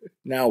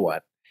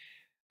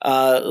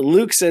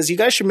 Luke says, you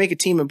guys should make a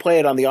team and play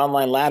it on the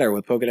online ladder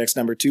with Pokedex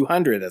number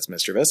 200. That's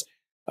mischievous.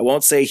 I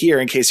won't say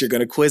here in case you're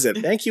going to quiz it.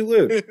 Thank you,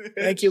 Luke.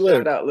 Thank you,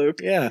 Luke. Shout out, Luke.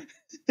 Yeah,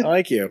 I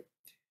like you.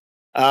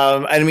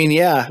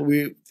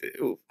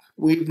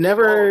 We've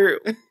never.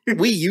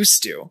 We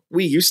used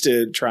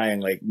to try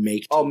and like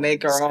make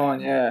our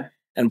own,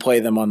 and play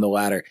them on the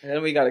ladder. And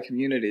then we got a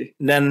community.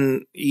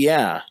 Then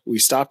we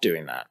stopped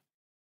doing that.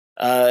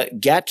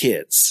 Gat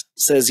Kids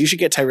says you should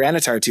get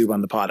Tyranitar Tube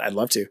on the pod. I'd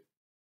love to.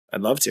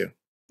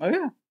 Oh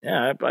yeah.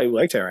 Yeah, I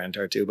like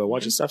Tyranitar Tube. I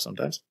watch his stuff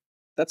sometimes.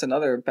 That's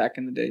another back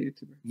in the day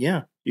YouTuber.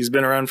 Yeah, he's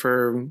been around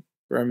for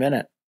a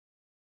minute.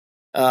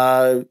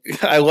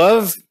 I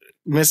love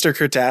Mr.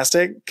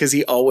 Crtastic because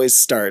he always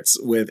starts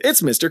with,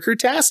 it's Mr.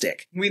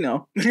 Crtastic. We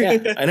know.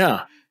 Yeah, I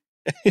know.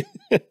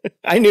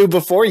 I knew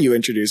before you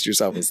introduced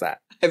yourself as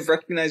that. I've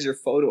recognized your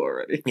photo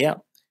already. Yeah.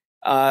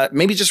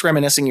 Maybe just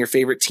reminiscing your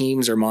favorite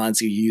teams or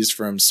mods you used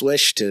from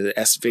Swish to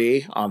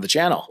SV on the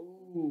channel.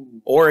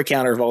 Ooh. Or a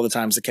counter of all the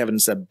times that Kevin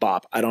said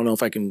bop. I don't know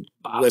if I can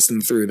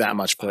listen through that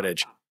much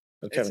footage.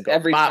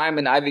 Every time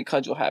an Ivy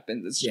Cudgel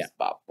happens, it's just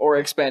bop. Or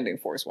Expanding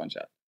Force one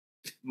shot.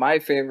 My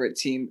favorite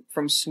team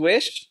from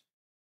Swish,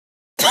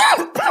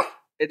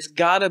 it's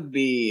gotta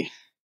be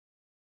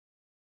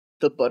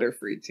the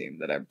Butterfree team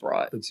that I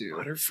brought to.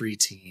 Butterfree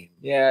team.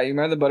 Yeah, you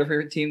remember the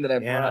Butterfree team that I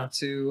brought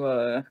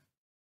to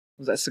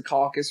was that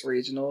Secaucus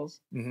Regionals?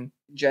 Mm-hmm.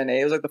 Gen A.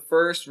 It was like the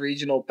first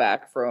regional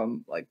back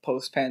from like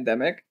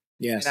post-pandemic.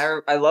 Yes.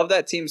 And I love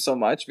that team so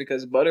much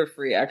because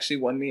Butterfree actually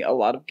won me a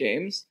lot of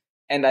games.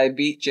 And I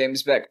beat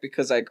James Beck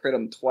because I crit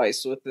him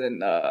twice with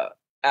an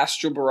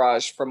Astral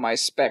Barrage from my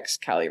Specs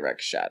Calyrex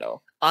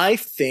Shadow. I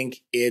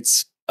think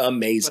it's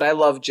amazing. But I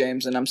love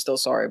James, and I'm still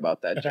sorry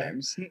about that,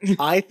 James.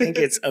 I think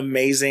it's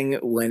amazing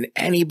when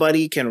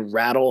anybody can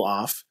rattle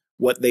off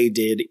what they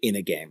did in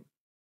a game.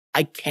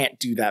 I can't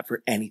do that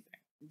for anything.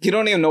 You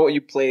don't even know what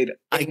you played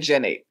in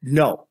Gen 8.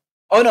 No.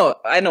 Oh, no.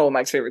 I know what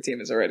Mike's favorite team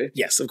is already.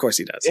 Yes, of course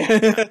he does.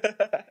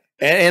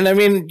 and I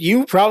mean,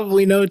 you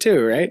probably know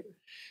too, right?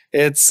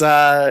 It's,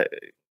 okay,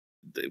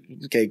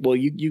 well,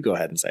 you go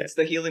ahead and say it's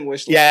the Healing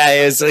Wish. Yeah,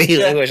 it's the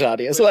Healing Wish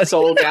audio.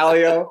 Soul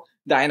Galio.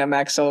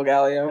 Dynamax Soul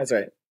Galio. That's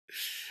right.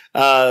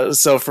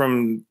 So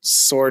from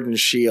Sword and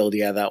Shield,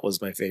 yeah, that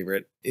was my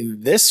favorite.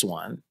 In this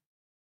one,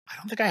 I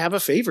don't think I have a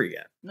favorite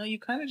yet. No, you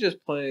kind of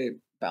just play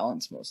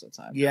balance most of the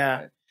time. Yeah.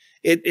 Right?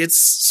 It's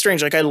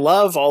strange. Like I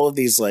love all of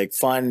these like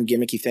fun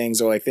gimmicky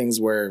things or like things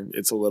where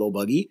it's a little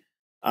buggy.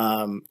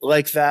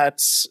 Like that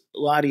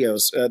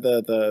Latios,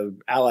 the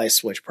ally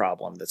switch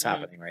problem that's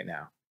happening right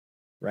now.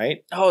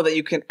 Right? Oh, that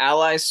you can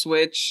ally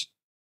switch.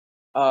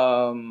 I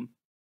don't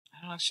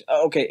know.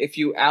 Okay, if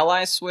you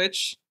ally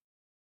switch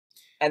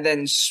and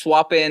then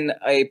swap in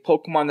a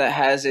Pokemon that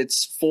has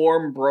its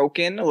form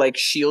broken, like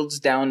Shields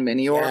Down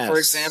Minior, for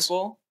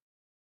example,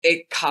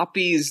 it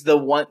copies the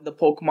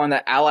Pokemon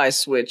that ally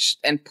switched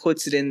and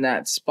puts it in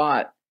that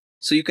spot.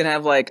 So you can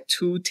have like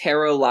 2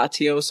 Terra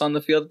Latios on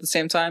the field at the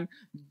same time.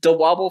 The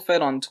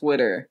Wobblefed on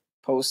Twitter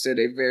posted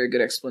a very good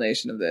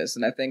explanation of this,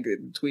 and I think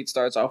the tweet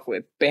starts off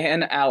with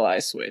ban ally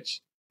switch.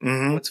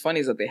 Mm-hmm. What's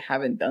funny is that they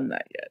haven't done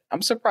that yet.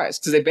 I'm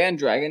surprised because they banned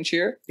Dragon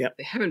Cheer. Yeah,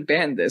 they haven't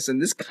banned this,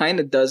 and this kind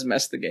of does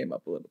mess the game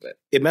up a little bit.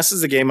 It messes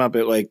the game up.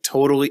 It like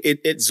totally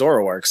it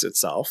Zoroarks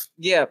itself.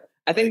 Yeah,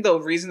 I think the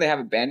reason they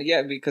haven't banned it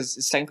yet is because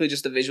it's technically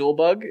just a visual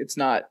bug. It's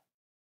not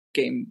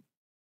game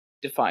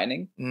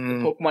defining. The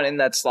Pokemon in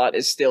that slot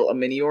is still a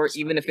Minior,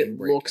 even if it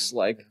looks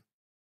like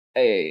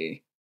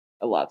a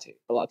latte,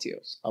 a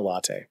Latios, a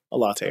latte.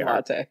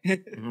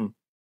 Mm-hmm.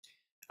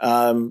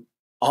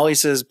 Ollie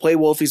says, play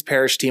Wolfie's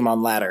Parish team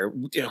on ladder.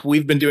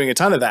 We've been doing a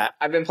ton of that.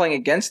 I've been playing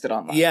against it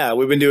on ladder. Yeah,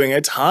 we've been doing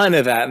a ton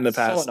of that in the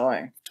past so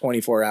annoying.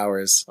 24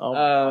 hours.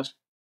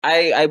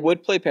 I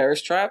would play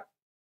Parish Trap,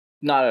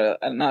 not at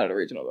a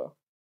regional though.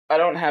 I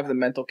don't have the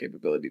mental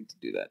capability to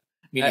do that.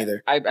 Me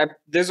neither.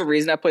 There's a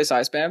reason I play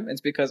Psy Spam.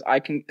 It's because I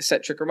can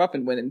set Trick Room up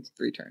and win in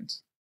 3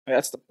 turns.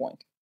 That's the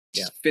point.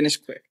 Just finish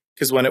quick.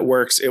 Because when it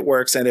works,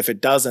 and if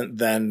it doesn't,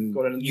 then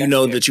you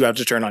know that you have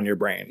to turn on your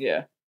brain.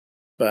 Yeah.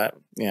 But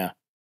yeah.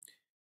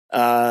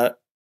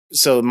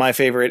 So my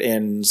favorite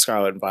in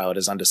Scarlet and Violet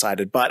is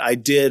Undecided, but I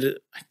did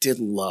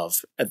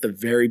love at the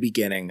very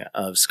beginning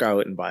of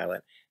Scarlet and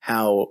Violet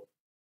how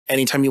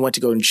anytime you went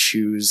to go and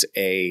choose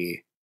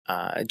a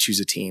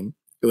team,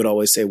 it would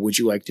always say, "Would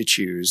you like to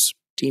choose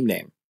team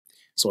name?"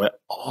 So I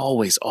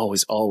always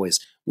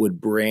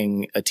would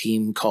bring a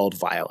team called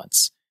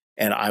Violence,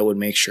 and I would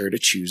make sure to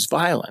choose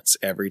Violence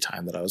every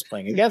time that I was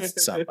playing against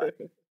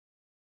somebody.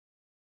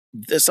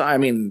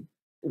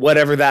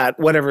 Whatever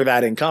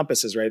that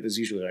encompasses, right? There's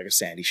usually like a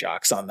Sandy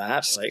Shocks on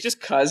that. Like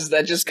just cuz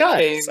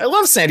I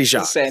love Sandy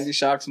Shocks. Sandy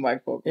Shocks, my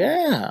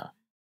Pokemon.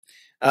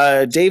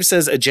 Yeah. Dave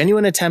says a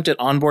genuine attempt at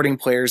onboarding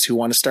players who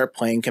want to start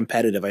playing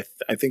competitive.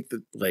 I think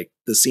that like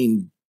the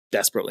scene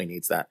desperately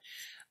needs that.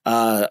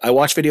 I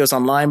watch videos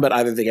online, but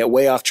either they get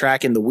way off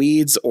track in the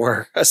weeds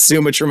or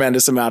assume a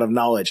tremendous amount of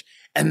knowledge.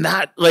 And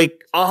that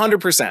like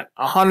 100%,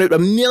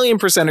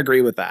 1,000,000%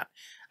 agree with that.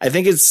 I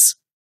think it's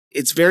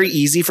very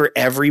easy for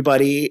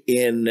everybody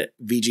in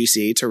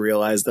VGC to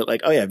realize that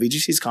like, oh yeah,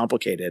 VGC is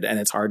complicated and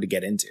it's hard to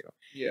get into.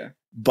 Yeah.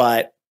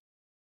 But,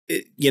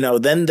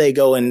 then they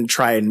go and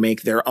try and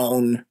make their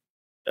own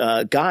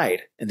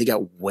guide and they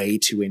got way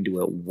too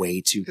into it way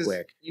too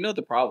quick. You know what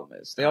the problem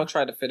is? They all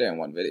try to fit it in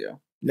one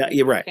video. No,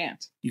 you're right. You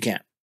can't. You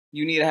can't.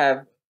 You need to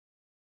have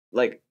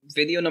like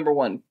video number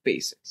 1,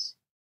 basics.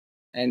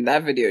 And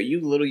that video,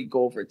 you literally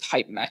go over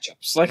type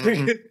matchups. Like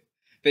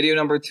video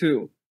number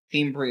 2,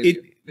 team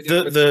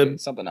preview.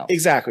 Something else.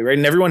 Exactly, right?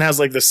 And everyone has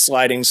like the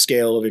sliding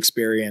scale of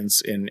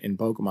experience in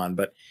Pokemon.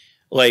 But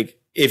like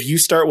if you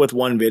start with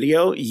one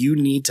video, you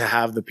need to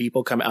have the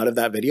people come out of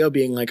that video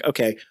being like,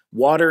 okay,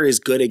 water is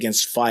good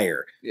against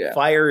fire. Yeah.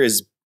 Fire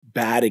is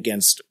bad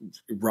against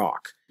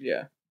rock.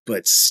 Yeah.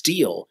 But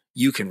steel,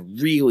 you can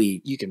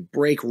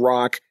break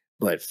rock,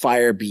 but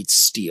fire beats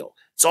steel.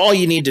 It's all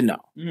you need to know.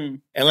 Mm-hmm.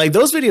 And like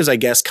those videos, I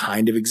guess,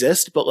 kind of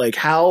exist, but like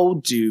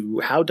how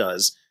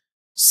does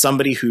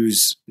somebody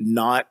who's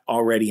not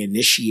already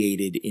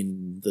initiated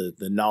in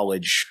the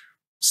knowledge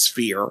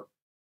sphere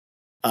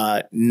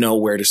know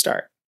where to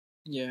start?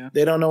 Yeah.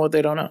 They don't know what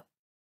they don't know.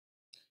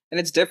 And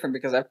it's different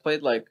because I've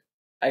played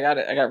I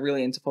got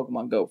really into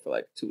Pokemon Go for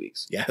like 2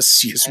 weeks.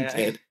 Yes, you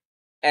did.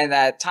 And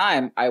that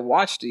time I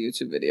watched a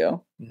YouTube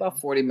video about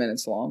 40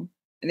 minutes long,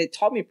 and it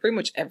taught me pretty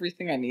much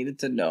everything I needed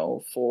to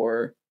know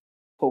for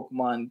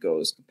Pokemon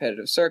Go's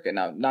competitive circuit.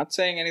 Now, not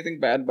saying anything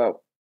bad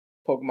about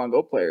Pokemon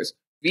Go players,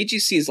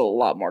 VGC is a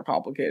lot more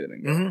complicated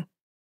than Go.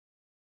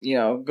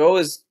 Mm-hmm. Go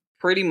is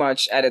pretty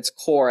much at its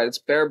core, at its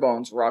bare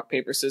bones, rock,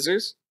 paper,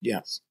 scissors.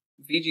 Yes.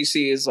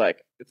 VGC is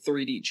like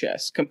 3D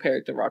chess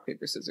compared to rock,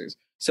 paper, scissors.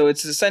 So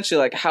it's essentially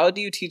like, how do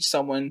you teach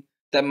someone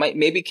that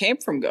maybe came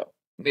from Go,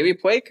 maybe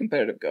played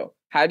competitive Go?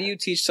 How do you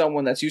teach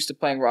someone that's used to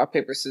playing rock,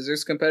 paper,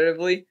 scissors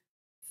competitively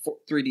for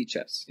 3D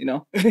chess?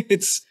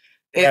 It's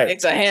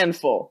a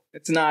handful.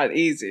 It's not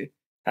easy.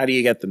 How do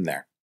you get them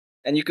there?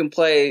 And you can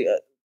play.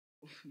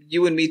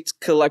 You and me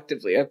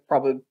collectively have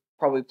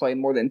probably played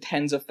more than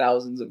tens of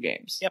thousands of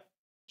games. Yep.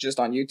 Just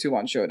on YouTube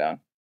on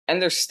Showdown,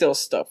 and there's still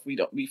stuff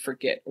we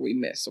forget or we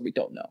miss or we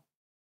don't know.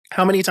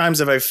 How many times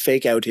have I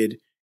fake outed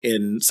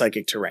in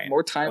Psychic Terrain?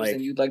 More times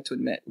than you'd like to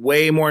admit.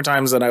 Way more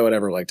times than I would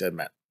ever like to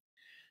admit.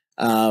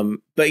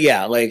 But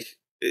yeah, like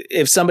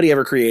if somebody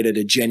ever created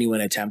a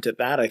genuine attempt at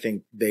that, I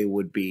think they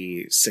would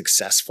be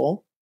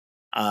successful.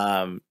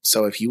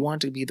 So if you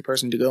want to be the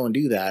person to go and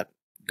do that,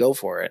 go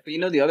for it. But you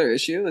know, the other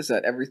issue is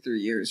that every 3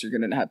 years you're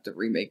going to have to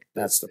remake.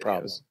 That's the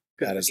problem.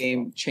 That is the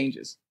game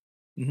changes.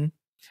 Mm-hmm.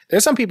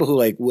 There's some people who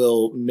like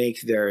will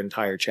make their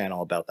entire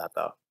channel about that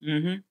though.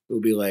 Mm-hmm.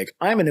 Who'll be like,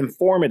 I'm an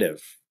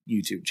informative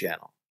YouTube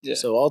channel. Yeah.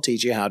 So I'll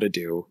teach you how to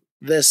do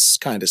this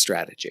kind of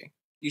strategy.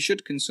 You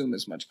should consume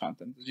as much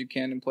content as you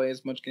can and play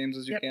as much games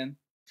as you can.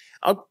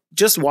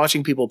 Just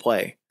watching people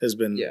play has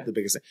been the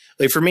biggest thing.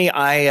 Like for me,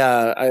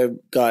 I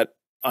got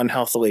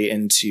unhealthily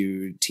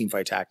into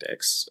Teamfight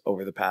Tactics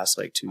over the past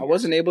like 2 years. I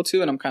wasn't able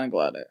to, and I'm kind of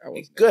glad I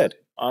wasn't. Good.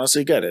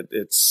 Honestly, good.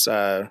 It's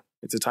a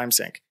time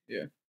sink.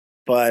 Yeah.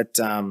 But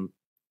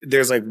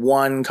there's like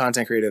one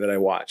content creator that I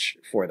watch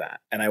for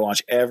that, and I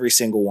watch every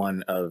single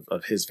one of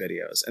his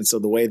videos. And so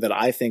the way that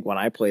I think when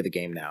I play the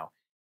game now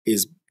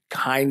is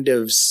kind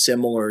of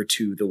similar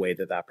to the way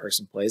that that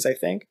person plays, I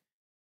think.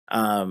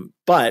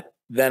 But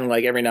then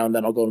like every now and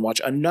then I'll go and watch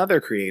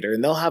another creator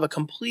and they'll have a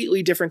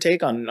completely different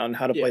take on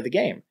how to play the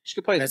game. You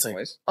could play different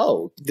ways.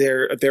 Oh,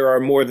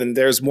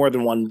 there's more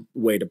than one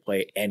way to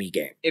play any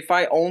game. If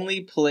I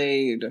only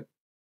played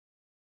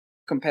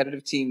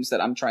competitive teams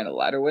that I'm trying to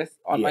ladder with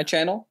on my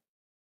channel,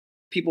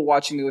 people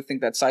watching me would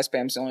think that Psy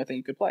Spam's the only thing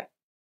you could play.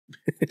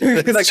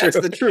 That's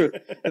the truth.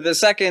 The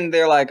second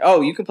they're like,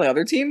 "Oh, you can play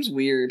other teams?"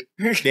 Weird.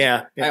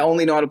 Yeah. I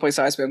only know how to play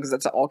Psy Spam because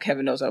that's all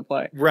Kevin knows how to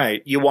play.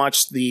 Right. You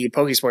watch the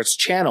Pokesports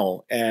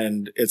channel,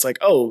 and it's like,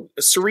 "Oh,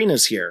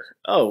 Serena's here.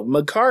 Oh,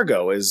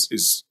 Magcargo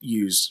is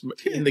used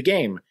in the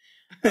game.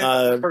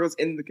 Magcargo's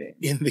in the game.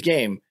 In the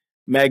game.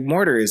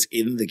 Magmortar is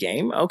in the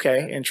game.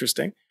 Okay,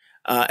 interesting."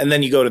 And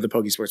then you go to the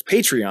Pokesports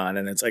Patreon,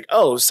 and it's like,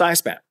 "Oh, Psy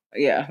Spam."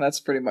 Yeah, that's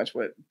pretty much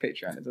what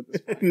Patreon is at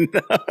this point.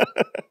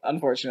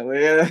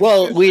 Unfortunately. Yeah.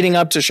 Well, leading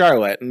up to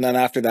Charlotte, and then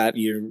after that,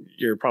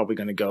 you're probably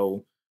going to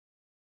go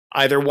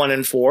either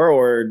 1-4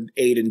 or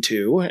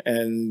 8-2,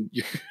 and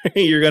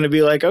you're going to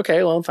be like,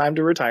 okay, well, time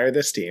to retire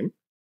this team,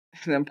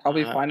 and then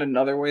probably find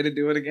another way to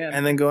do it again,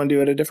 and then go and do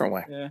it a different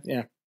way.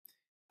 Yeah.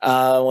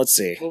 Let's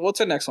see. Well,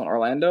 what's our next one?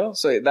 Orlando.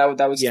 So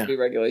that was the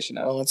regulation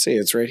now. Well, let's see.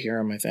 It's right here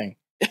on my thing.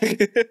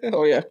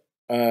 Oh yeah.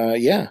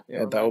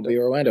 That will be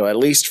Orlando, at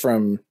least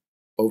from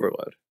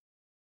Overload.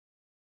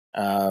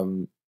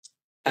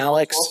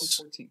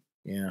 Alex.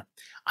 Yeah.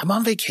 I'm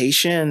on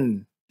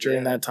vacation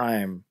during that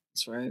time.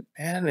 That's right.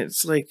 And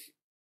it's like,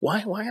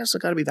 why has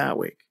it got to be that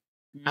week?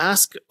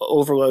 Ask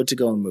Overload to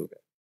go and move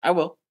it. I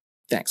will.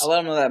 Thanks. I'll let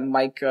him know that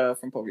Mike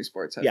from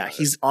Pokesports. Yeah,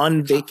 he's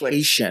on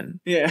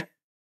vacation. Yeah.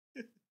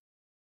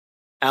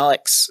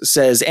 Alex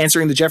says,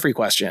 answering the Jeffrey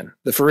question,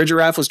 the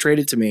Farigiraf was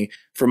traded to me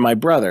from my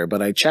brother,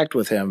 but I checked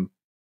with him,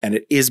 and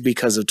it is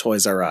because of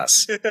Toys R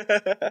Us.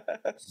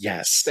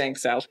 Yes.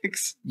 Thanks,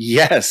 Alex.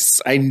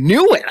 Yes. I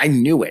knew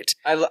it.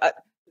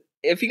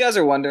 If you guys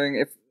are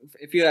wondering,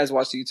 if you guys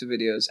watch the YouTube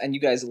videos and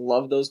you guys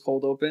love those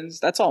cold opens,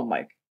 that's all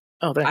Mike.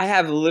 Oh, thanks. I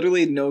have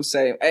literally no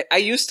say. I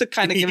used to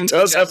kind of give him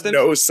suggestions. He does have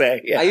no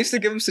say. Yeah. I used to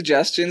give him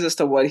suggestions as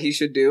to what he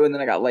should do, and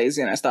then I got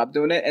lazy and I stopped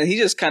doing it. And he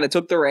just kind of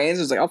took the reins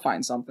and was like, I'll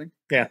find something.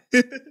 Yeah.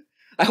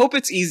 I hope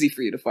it's easy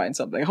for you to find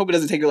something. I hope it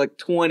doesn't take you like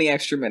 20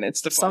 extra minutes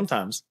to find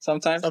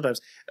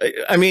Sometimes.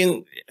 I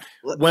mean,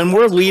 when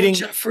we're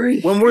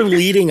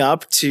leading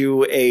up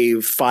to a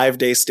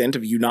 5-day stint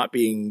of you not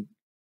being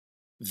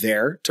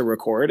there to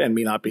record and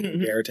me not being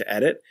there to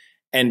edit,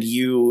 and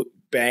you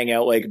bang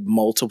out like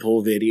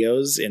multiple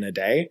videos in a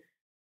day,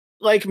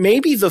 like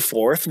maybe the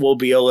 4th will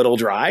be a little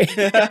dry.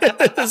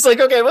 It's like,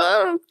 okay,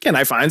 well, can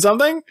I find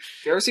something?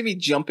 If you ever see me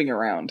jumping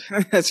around,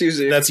 that's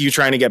you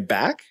trying to get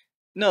back.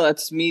 No,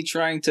 that's me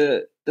trying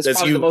to. That's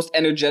probably the most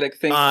energetic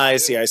thing. I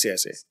see.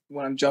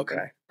 When I'm jumping,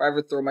 if I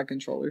ever throw my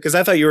controller, because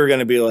I thought you were going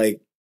to be like,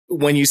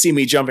 when you see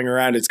me jumping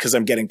around, it's because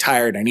I'm getting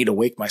tired. I need to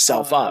wake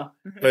myself up.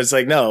 But it's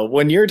like, no,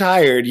 when you're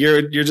tired,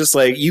 you're just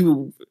like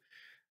you.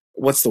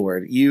 What's the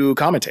word? You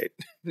commentate.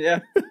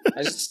 Yeah,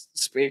 I just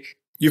speak.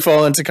 You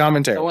fall into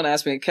commentary. Someone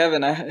asked me,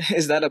 Kevin,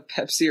 is that a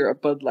Pepsi or a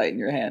Bud Light in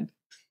your hand?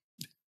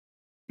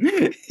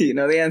 You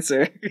know the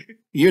answer.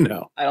 You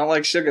know. I don't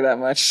like sugar that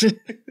much.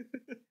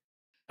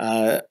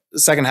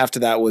 Second half to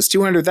that was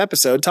 200th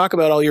episode. Talk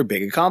about all your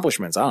big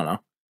accomplishments. I don't know.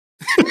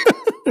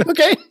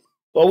 Okay.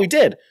 Well, we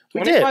did.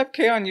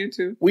 25K on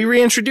YouTube. We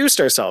reintroduced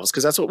ourselves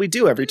because that's what we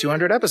do every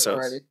 200 episodes.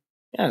 Already.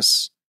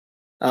 Yes.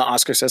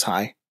 Oscar says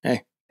hi.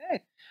 Hey.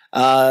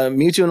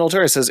 Mewtwo and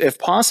Ultura says, if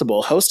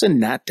possible, host a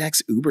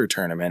NatDex Uber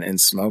tournament in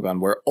Smogon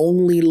where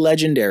only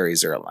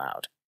legendaries are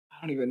allowed.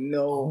 I don't even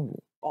know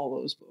all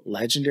those books.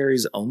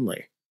 Legendaries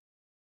only.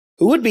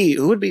 Who would be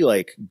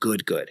like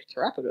good?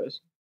 Terrapagos.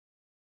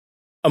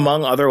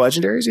 Among other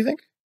legendaries, you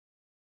think?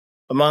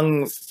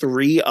 Among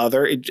 3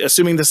 other,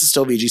 assuming this is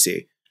still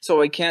VGC.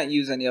 So I can't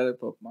use any other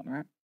Pokemon,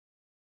 right?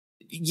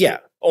 Yeah,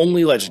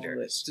 only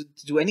legendaries.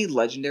 Do any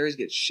legendaries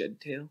get Shed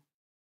Tail?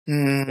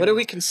 What are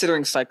we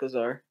considering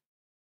Cyclozar?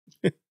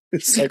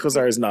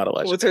 Cyclizar is not a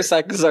legendary. What's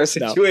our Cyclizar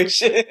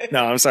situation?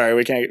 No, I'm sorry.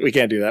 We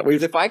can't do that.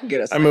 If I can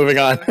get us, I'm moving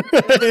on.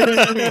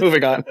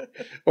 Moving on.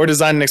 Or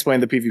design and explain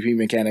the PvP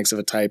mechanics of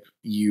a type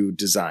you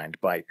designed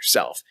by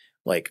yourself,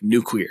 like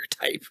nuclear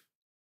type.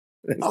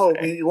 Oh,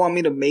 you want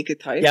me to make a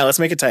type? Yeah, let's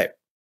make a type.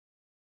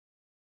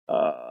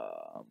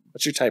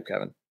 What's your type,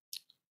 Kevin?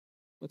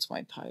 What's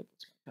my type?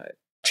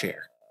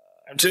 Chair.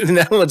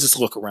 Now let's just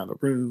look around the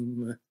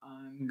room.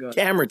 I'm going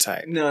Camera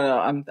type. No,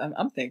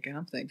 I'm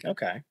thinking.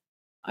 Okay.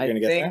 I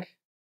think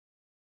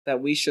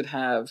that we should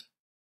have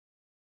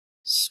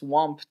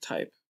swamp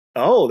type.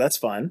 Oh, that's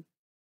fun.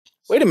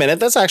 Wait a minute,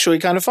 that's actually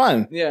kind of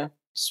fun. Yeah,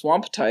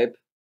 swamp type.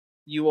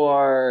 You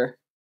are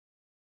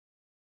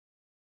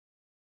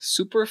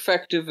super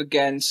effective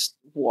against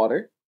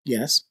water.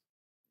 Yes.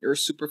 You're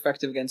super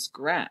effective against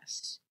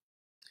grass.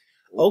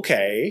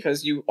 Okay.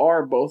 Because you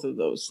are both of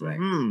those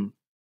things. Mm-hmm.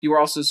 You are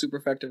also super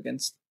effective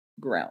against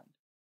ground.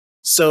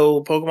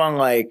 So Pokemon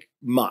like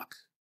Muck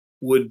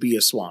would be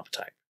a swamp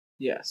type.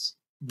 Yes.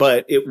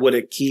 But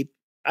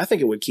I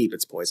think it would keep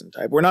its poison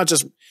type. We're not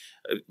just,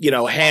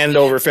 hand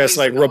over fist,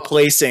 like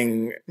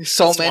replacing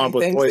so many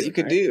things poison, that you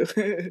could do.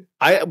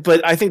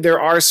 But I think there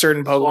are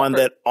certain Pokemon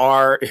that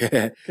are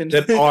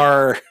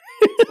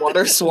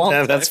water swamp.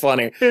 Yeah, that's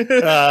funny.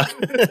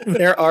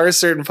 There are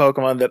certain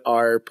Pokemon that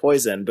are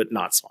poison, but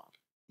not swamp.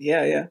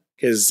 Yeah.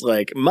 Because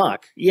like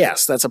Muck,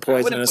 yes, that's a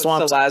poison in a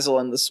swamp. Salazzle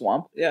in the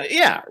swamp. Yeah.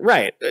 Yeah,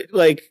 right.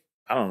 Like,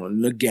 I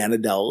don't know,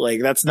 Naganadel.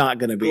 Like, that's not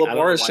going to be.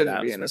 Labora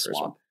shouldn't be in a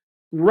swamp.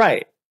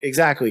 Right.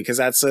 Exactly. Because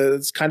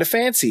it's kind of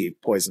fancy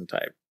poison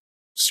type.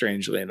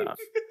 Strangely enough.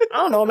 I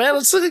don't know, man.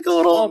 It's like a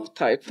little swamp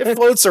type. It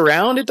floats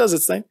around. It does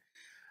its thing.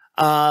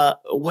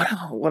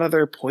 What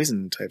other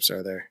poison types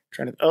are there?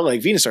 Like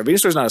Venusaur.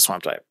 Venusaur's not a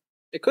swamp type.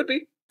 It could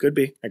be. Could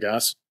be, I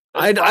guess.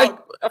 I'd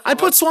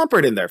put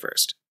Swampert in there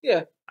first.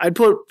 Yeah. I'd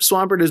put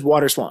Swampert as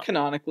water swamp.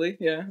 Canonically,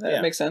 yeah,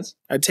 that makes sense.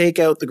 I'd take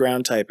out the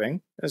ground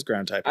typing as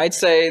ground typing. I'd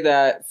say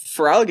that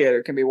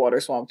Feraligatr can be water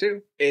swamp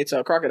too. It's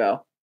a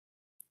crocodile.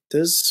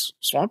 Does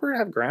Swampert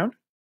have ground?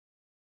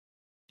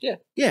 Yeah.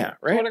 Yeah,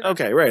 right?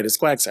 Okay, right. It's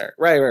Quagsire.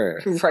 Right.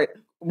 Right.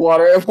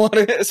 Water,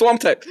 swamp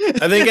type.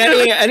 I think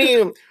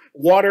any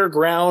water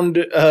ground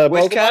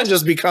Pokemon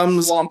just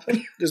becomes swamp.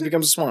 Just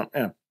becomes a swamp,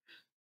 yeah.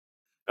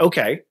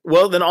 Okay,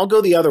 well then I'll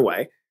go the other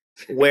way.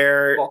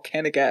 Where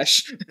volcanic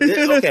ash.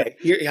 Okay,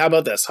 here. How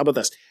about this?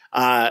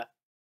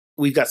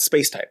 We've got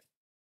space type.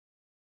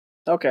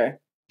 Okay,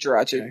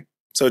 Jirachi. Okay.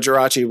 So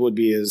Jirachi would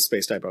be his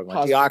space type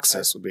Pokemon.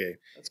 Deoxys would be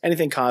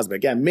anything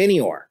cosmic. Yeah,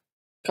 Minior.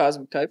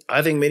 Cosmic type.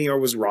 I think Minior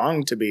was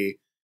wrong to be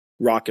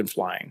rock and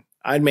flying.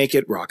 I'd make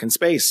it rock and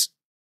space.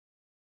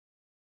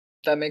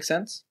 That makes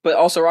sense, but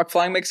also rock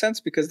flying makes sense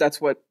because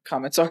that's what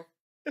comets are.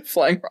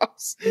 Flying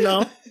rocks.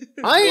 No.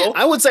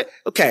 I would say,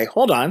 okay,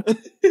 hold on.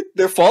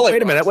 They're falling.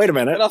 Wait a minute.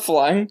 They're not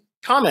flying.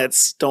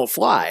 Comets don't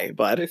fly,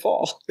 but they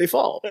fall.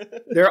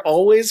 They're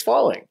always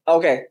falling.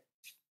 Okay.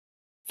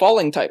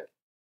 Falling type.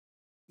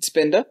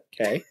 Spinda.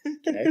 Okay.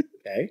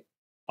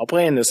 I'll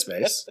play in this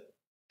space.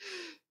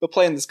 We'll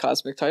play in this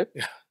cosmic type.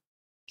 Yeah.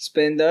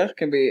 Spinda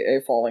can be a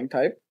falling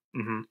type.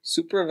 Mm-hmm.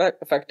 Super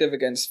effective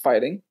against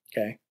fighting.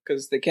 Okay.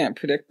 Because they can't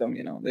predict them,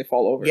 they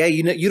fall over. Yeah,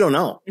 you don't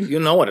know. You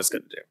don't know what it's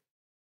going to do.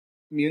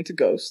 Immune to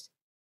ghost.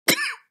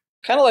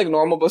 Kind of like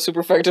normal, but super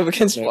effective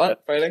against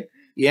fighting.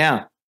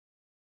 Yeah.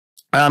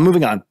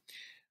 Moving on.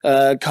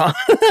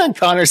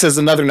 Connor says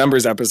another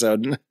numbers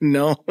episode.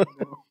 No.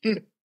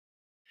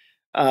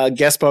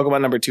 Guess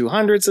Pokemon number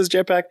 200, says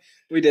Jetpack.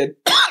 We did.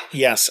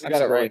 Yes, I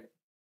got it right.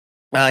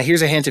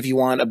 Here's a hint if you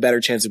want a better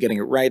chance of getting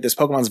it right. This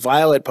Pokemon's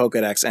Violet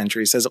Pokedex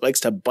entry says it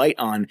likes to bite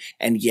on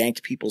and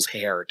yank people's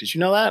hair. Did you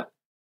know that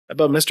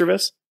about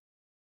Mischievous?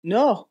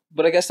 No,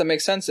 but I guess that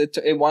makes sense.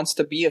 It wants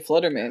to be a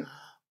Fluttermane.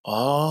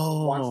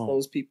 Oh. It wants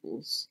those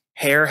people's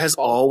hair has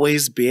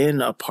always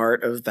been a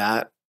part of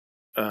that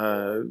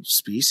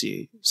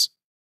species.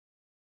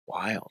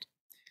 Wild.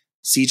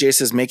 CJ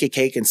says make a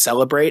cake and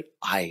celebrate.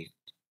 I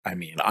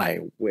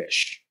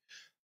wish.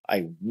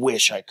 I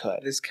wish I could.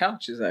 This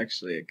couch is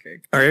actually a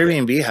cake. Our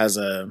Airbnb has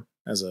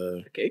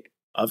a cake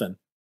oven.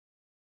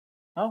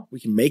 Oh,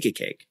 we can make a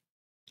cake.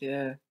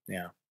 Yeah.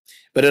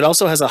 But it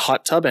also has a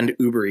hot tub and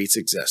Uber Eats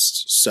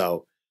exists.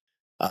 So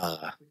we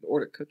can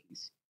order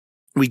cookies.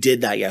 We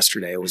did that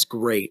yesterday. It was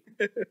great.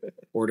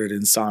 Ordered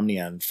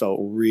insomnia and felt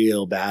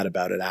real bad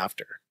about it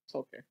after. It's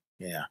okay.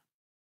 Yeah.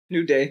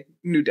 New day,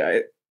 new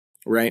diet.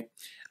 Right.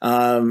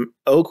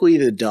 Oakley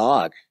the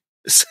dog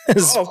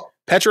says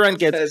Pecharunt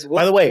gets,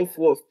 by the way,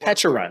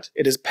 Pecharunt.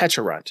 It is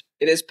Pecharunt.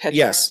 It is Pecharunt.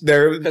 Yes.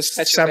 There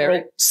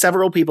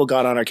several people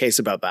got on our case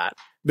about that.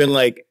 Been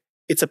like,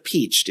 it's a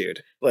peach,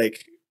 dude.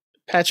 Like,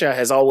 Pecha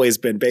has always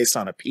been based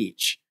on a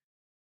peach.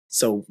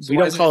 So we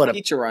don't call it a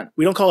Pecharunt.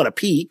 We don't call it a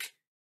peak.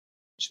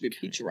 It should be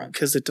Pecharunt.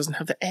 Because it doesn't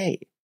have the A.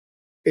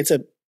 It's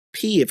a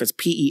P if it's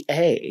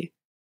PEA.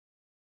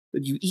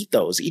 You eat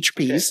those, each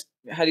piece.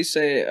 Okay. How do you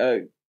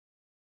say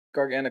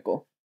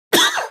garganical?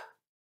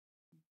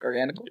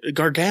 Garganical?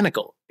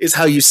 Garganical is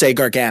how you say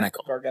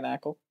garganical.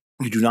 Garganical.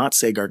 You do not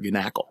say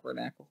garganical.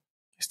 Garganical.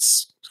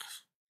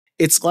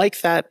 It's like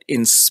that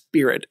in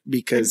spirit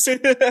because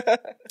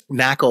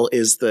knackle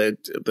is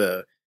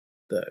the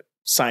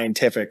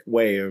scientific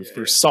way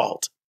for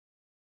salt,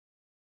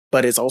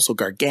 but it's also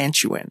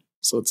gargantuan,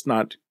 so it's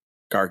not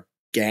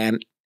garganacle.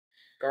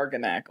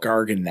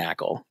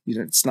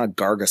 It's not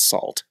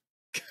gargasalt.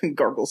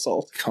 Gargle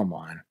salt. Come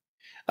on.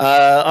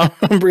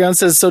 Brian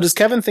says, so does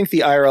Kevin think the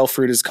IRL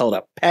fruit is called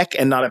a peck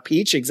and not a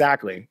peach?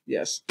 Exactly.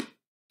 Yes.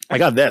 I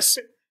got this.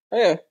 Oh,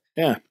 yeah.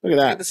 Yeah, look at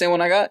that. You got the same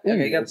one I got?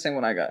 Okay, you got the same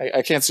one I got.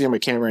 I can't see on my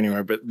camera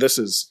anywhere, but this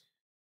is...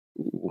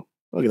 Ooh,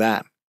 look at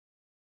that.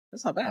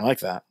 That's not bad. I like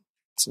that.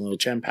 It's a little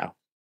Chen Pao.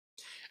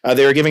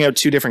 They were giving out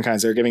 2 different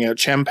kinds. They were giving out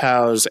Chen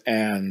Paos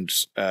and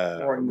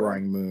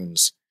Roaring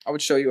Moons. I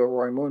would show you a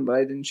Roaring Moon, but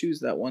I didn't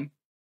choose that one.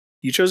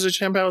 You chose a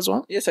Chen Pao as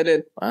well? Yes, I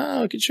did. Ah,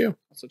 look at you.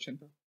 Also Chen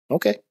Pao.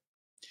 Okay.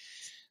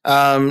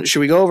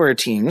 Should we go over our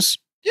teams?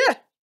 Yeah.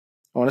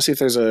 I want to see if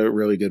there's a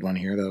really good one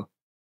here, though.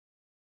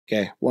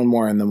 Okay, one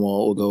more, and then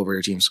we'll go over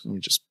our teams. Let me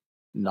just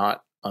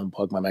not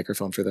unplug my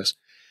microphone for this.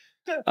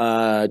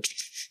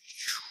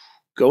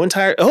 Go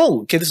entire.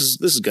 Oh, okay. This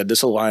is good.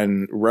 This will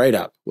line right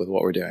up with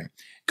what we're doing.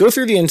 Go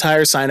through the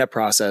entire sign up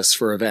process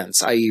for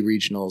events, i.e.,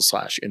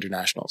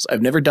 regionals/internationals.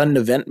 I've never done an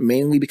event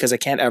mainly because I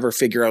can't ever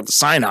figure out the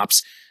sign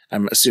ups.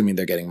 I'm assuming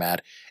they're getting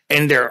mad.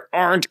 And there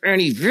aren't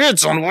any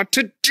vids on what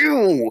to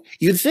do.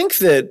 You'd think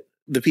that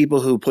the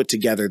people who put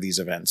together these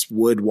events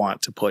would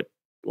want to put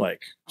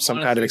like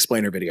some kind of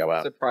explainer video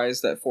out.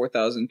 Surprised that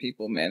 4,000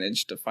 people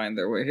managed to find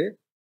their way here.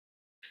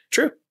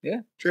 True.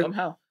 Yeah, true.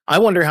 Somehow. I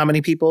wonder how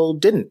many people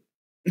didn't.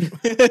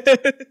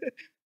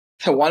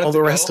 All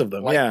the rest of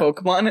them, like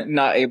Pokemon,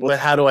 not able. But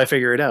how do I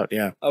figure it out?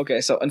 Yeah.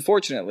 Okay, so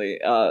unfortunately,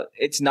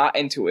 it's not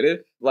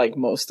intuitive like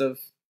most of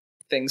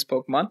things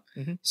Pokemon.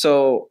 Mm-hmm.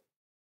 So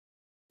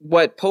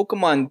what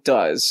Pokemon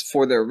does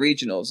for their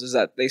regionals is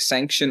that they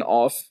sanction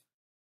off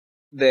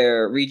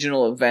their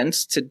regional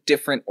events to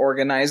different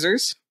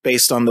organizers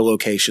based on the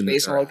location.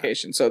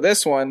 So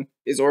this one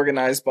is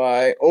organized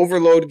by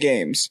Overload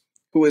Games,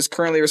 who is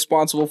currently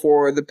responsible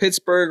for the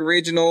Pittsburgh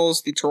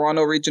regionals, the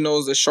Toronto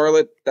regionals, the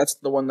Charlotte, that's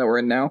the one that we're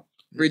in now,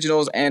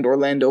 regionals, and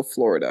Orlando,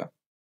 Florida.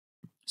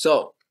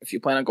 So if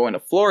you plan on going to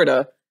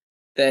Florida,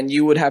 then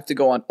you would have to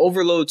go on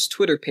Overload's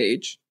Twitter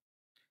page.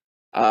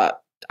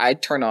 I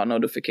turn on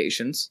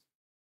notifications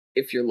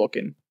if you're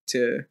looking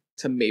to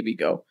maybe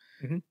go.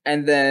 Mm-hmm.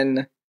 And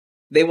then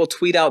they will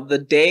tweet out the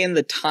day and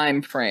the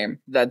time frame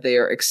that they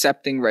are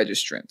accepting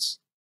registrants.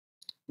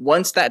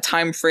 Once that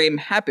time frame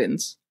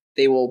happens,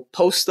 they will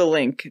post the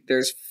link.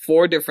 There's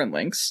 4 different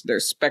links.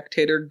 There's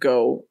Spectator,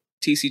 Go,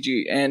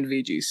 TCG, and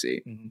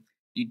VGC. Mm-hmm.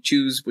 You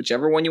choose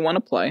whichever one you want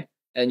to play,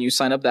 and you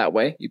sign up that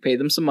way. You pay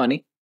them some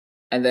money,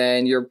 and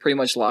then you're pretty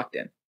much locked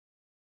in.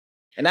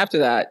 And after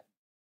that,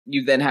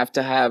 you then have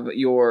to have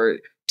your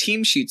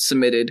team sheet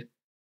submitted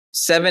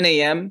 7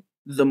 a.m.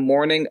 the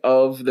morning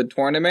of the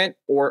tournament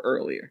or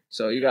earlier.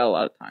 So you got a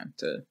lot of time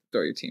to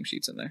throw your team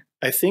sheets in there.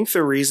 I think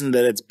the reason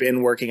that it's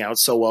been working out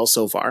so well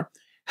so far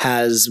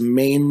has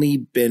mainly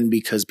been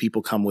because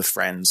people come with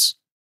friends.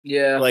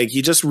 Yeah. Like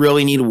you just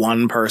really need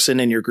one person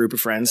in your group of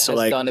friends to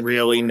like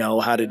really know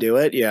how to do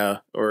it. Yeah.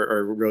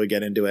 Or really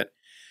get into it.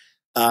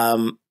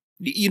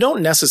 You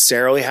don't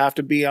necessarily have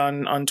to be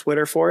on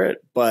Twitter for it,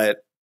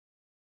 but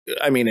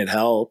I mean, it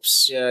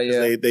helps.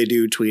 Yeah. They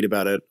do tweet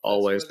about it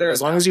always.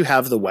 As long as you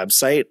have the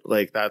website,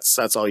 like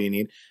that's all you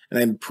need. And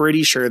I'm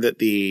pretty sure that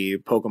the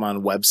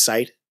Pokemon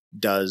website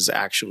does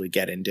actually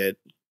get into it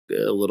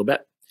a little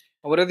bit.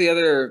 What are the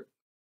other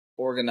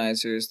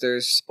organizers?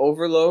 There's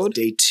Overload.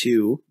 Day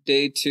 2,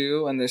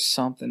 and there's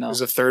something else.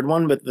 There's a third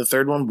one, but the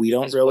third one we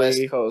don't really.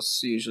 West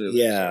Coast usually.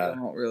 Yeah,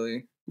 so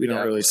we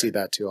don't really see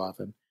that too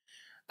often.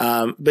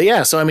 But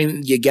yeah, so I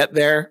mean, you get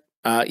there.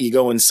 You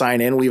go and sign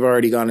in. We've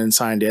already gone and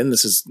signed in.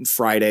 This is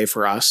Friday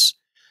for us.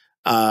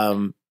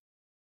 And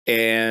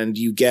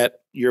you get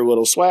your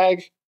little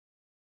swag.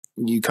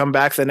 You come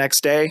back the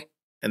next day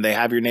and they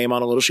have your name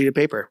on a little sheet of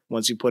paper.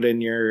 Once you put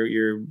in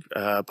your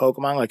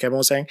Pokemon, like Kevin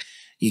was saying,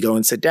 you go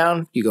and sit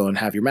down, you go and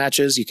have your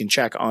matches. You can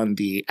check on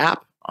the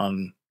app,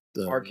 on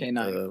the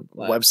RK9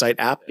 website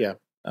app. Yeah.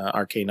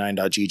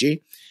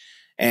 RK9.gg.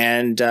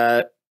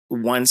 And,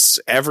 once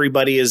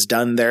everybody has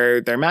done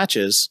their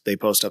matches, they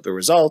post up the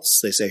results.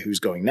 They say who's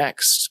going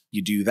next.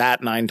 You do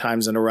that 9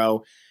 times in a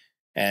row,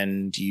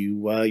 and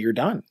you're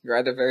done. You're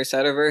either very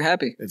sad or very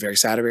happy. Very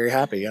sad or very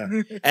happy. Yeah.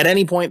 At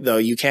any point, though,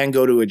 you can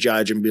go to a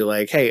judge and be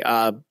like, "Hey,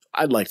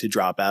 I'd like to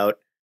drop out,"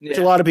 which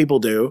a lot of people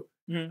do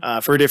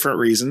for different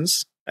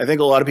reasons. I think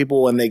a lot of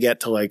people, when they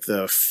get to like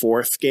the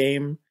 4th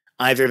game,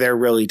 either they're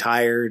really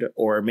tired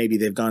or maybe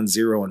they've gone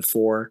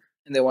 0-4,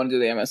 and they want to do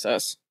the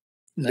MSS.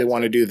 They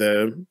want to do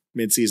the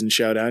mid-season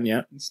showdown,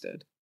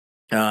 instead.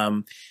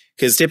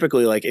 Because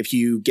typically, like, if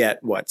you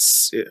get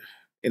what's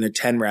in a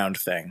 10-round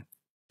thing,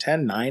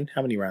 10, 9,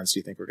 how many rounds do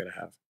you think we're going to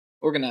have?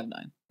 We're going to have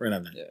 9. We're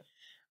going to have 9.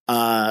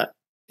 Yeah.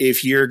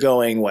 If you're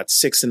going,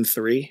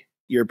 6-3,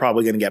 you're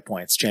probably going to get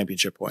points,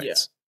 championship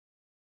points.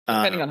 Yeah.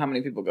 Depending on how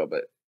many people go,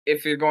 but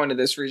if you're going to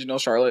this regional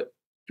Charlotte,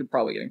 you're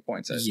probably getting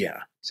points at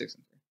 6-3.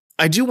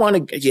 I do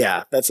want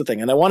to, that's the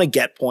thing. And I want to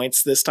get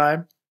points this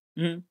time.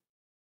 Mm-hmm.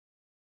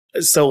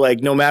 So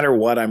like no matter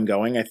what I'm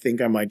going, I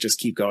think I might just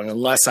keep going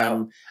unless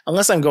I'm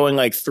going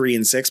like 3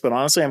 and 6. But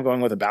honestly, I'm going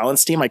with a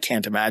balanced team. I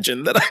can't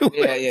imagine that I would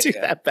do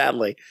that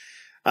badly.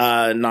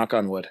 Knock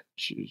on wood.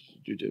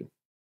 You do.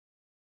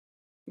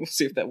 We'll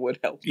see if that would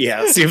help.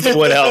 Yeah, see if it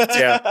would help.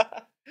 Yeah.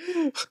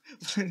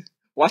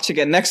 Watch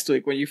again next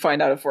week when you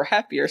find out if we're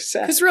happy or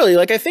sad. Because really,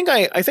 like I think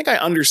I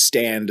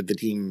understand the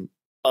team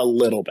a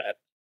little bit.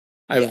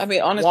 Honestly,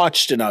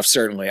 watched enough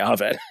certainly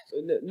of it.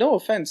 No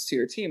offense to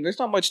your team, there's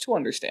not much to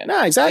understand.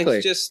 No, exactly.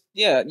 It's just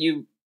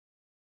you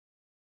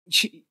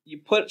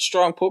put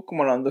strong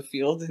Pokemon on the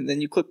field and then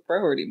you click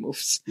priority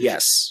moves.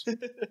 Yes,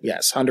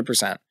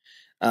 100%.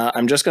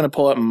 I'm just going to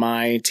pull up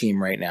my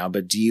team right now,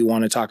 but do you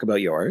want to talk about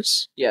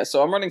yours? Yeah,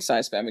 so I'm running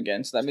Psyspam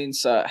again. So that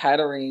means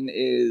Hatterene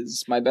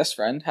is my best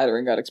friend.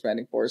 Hatterene got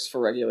Expanding Force for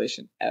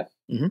Regulation F.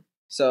 Mm-hmm.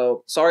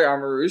 So, sorry,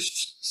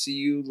 Armarouge. See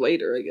you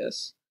later, I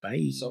guess.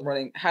 Bye. So I'm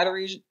running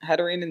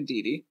Hatterene and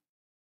Didi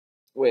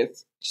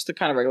with just the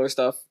kind of regular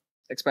stuff.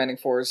 Expanding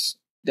Force,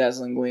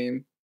 Dazzling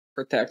Gleam,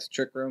 Protect,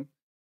 Trick Room.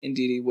 And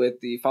Didi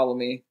with the Follow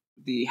Me.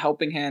 The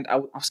Helping Hand, I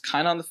was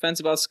kind of on the fence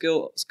about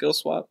skill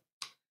swap.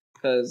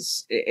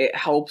 Because it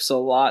helps a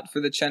lot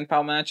for the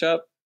Chien-Pao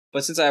matchup.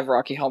 But since I have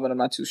Rocky Helmet, I'm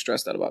not too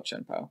stressed out about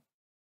Chien-Pao.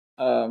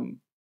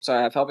 So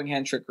I have Helping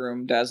Hand, Trick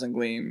Room, Dazzling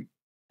Gleam,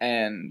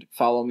 and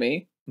Follow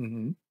Me.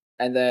 Mm-hmm.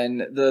 And then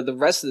the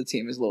rest of the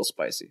team is a little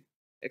spicy.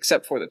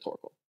 Except for the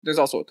Torkoal. There's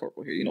also a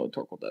Torkoal here. You know what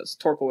Torkoal does.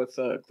 Torkoal with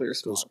Clear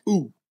Smog.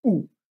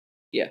 Ooh.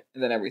 Yeah,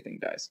 and then everything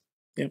dies.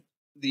 Yep.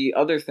 The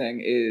other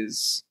thing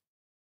is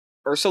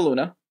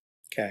Ursaluna.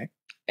 Okay.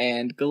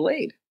 And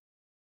Gallade.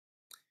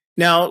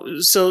 Now,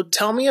 so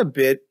tell me a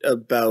bit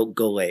about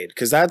Gallade,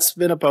 because that's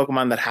been a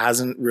Pokemon that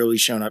hasn't really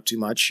shown up too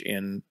much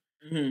in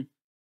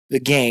the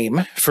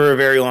game for a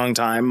very long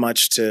time,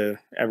 much to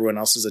everyone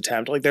else's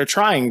attempt. Like, they're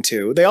trying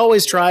to. They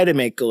always try to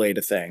make Gallade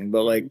a thing,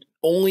 but, like,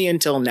 only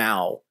until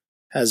now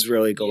has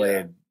really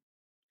Gallade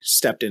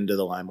stepped into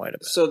the limelight a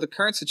bit. So the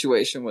current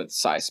situation with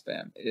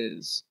Psyspam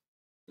is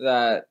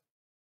that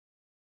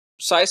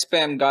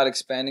Psyspam got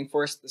Expanding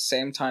Force at the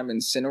same time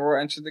Incineroar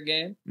entered the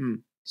game.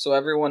 So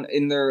everyone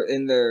in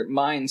their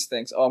minds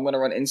thinks, oh, I'm going to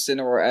run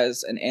Incineroar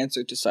as an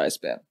answer to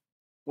Psyspam.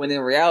 When in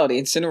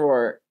reality,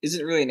 Incineroar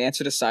isn't really an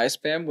answer to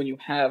Psyspam when you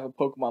have a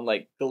Pokemon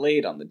like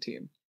Gallade on the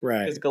team.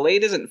 Right. Because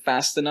Gallade isn't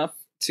fast enough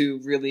to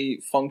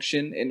really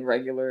function in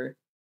regular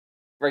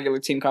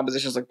team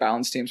compositions like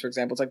balanced teams, for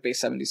example. It's like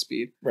base 70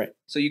 speed. Right.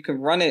 So you can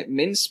run it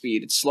min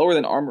speed. It's slower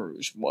than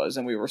Armarouge was,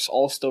 and we were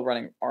all still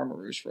running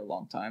Armarouge for a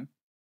long time.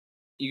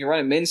 You can run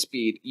it min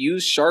speed,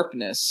 use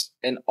sharpness,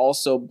 and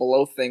also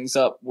blow things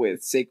up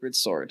with Sacred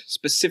Sword,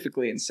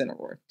 specifically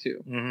Incineroar,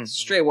 too. Mm-hmm.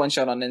 Straight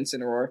one-shot on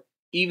Incineroar,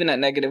 even at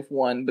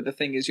 -1, but the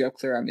thing is you have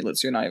Clear Amulet,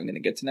 so you're not even going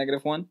to get to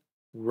 -1.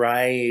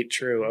 Right,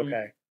 true,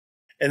 okay.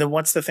 And then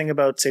what's the thing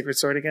about Sacred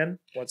Sword again?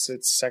 What's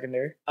its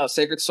secondary? Oh,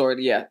 Sacred Sword,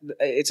 yeah.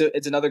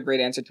 It's another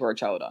great answer to our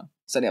Chaladon,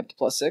 setting up to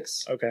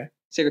 +6. Okay.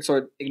 Sacred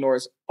Sword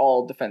ignores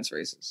all defense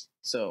raises,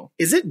 so...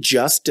 Is it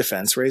just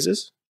defense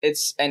raises?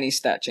 It's any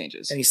stat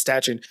changes. Any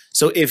stat change.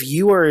 So if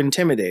you are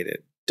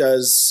intimidated,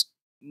 does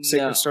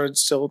Sacred Sword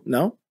still...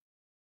 No?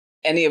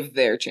 Any of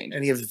their changes.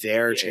 Any of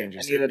their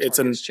changes. Any of the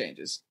target's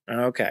changes.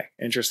 Okay,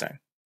 interesting.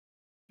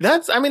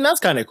 That's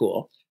kind of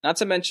cool. Not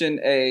to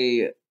mention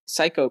a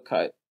Psycho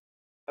Cut.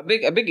 A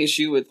big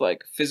issue with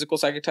like physical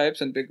psychic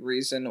types, and big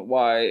reason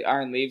why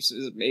Iron Leaves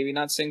is maybe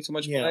not seeing too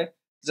much play,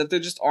 is that there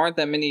just aren't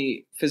that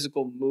many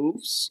physical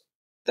moves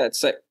that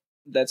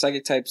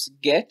psychic types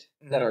get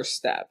that are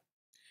stab.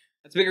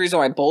 That's a big reason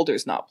why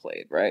Boulder's not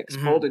played, right?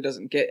 Because Boulder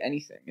doesn't get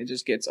anything. It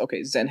just gets,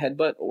 Zen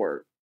Headbutt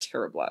or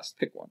Terra Blast.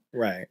 Pick one.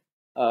 Right.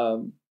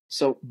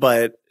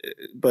 But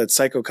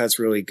Psycho Cut's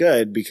really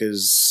good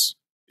because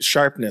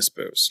sharpness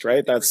boost,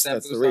 right? That's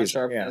the reason.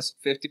 Sharpness,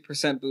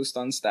 50% boost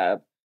on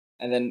stab,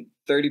 and then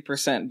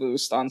 30%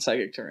 boost on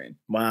Psychic Terrain.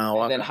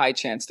 Wow. And then high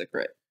chance to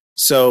crit.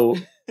 So,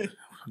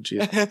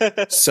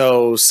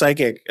 so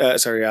Psycho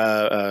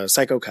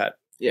Cut.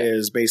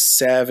 Is base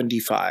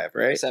 75,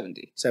 right?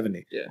 70.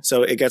 Yeah.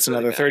 So it gets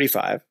another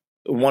 35,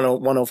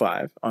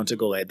 105 onto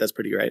Gallade. That's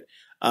pretty great.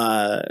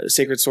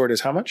 Sacred Sword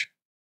is how much?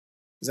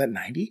 Is that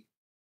 90?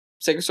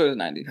 Sacred Sword is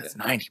 90. That's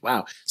 90.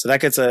 Wow. So that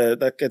gets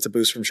a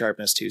boost from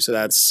sharpness too. So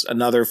that's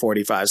another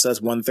 45. So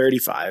that's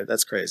 135.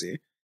 That's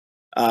crazy.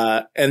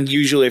 And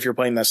usually if you're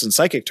playing this in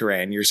Psychic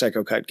Terrain, your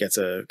Psycho Cut gets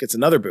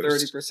another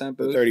boost. 30%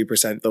 boost.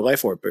 30% the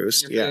Life Orb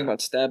boost. You're thinking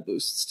about stab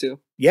boosts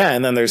too. Yeah,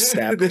 and then there's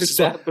stab boosts.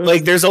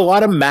 Like there's a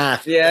lot of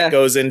math that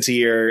goes into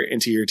your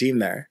team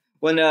there.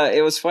 When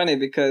it was funny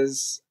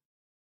because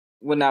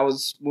when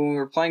we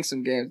were playing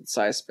some games with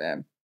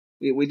Psyspam,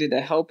 we did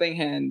a Helping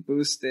Hand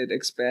boosted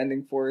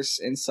Expanding Force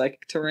in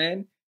Psychic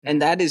Terrain, and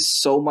that is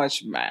so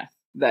much math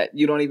that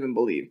you don't even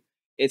believe.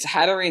 It's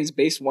Hatterene's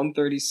base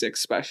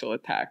 136 special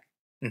attack.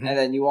 And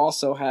then you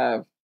also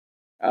have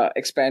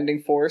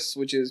Expanding Force,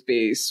 which is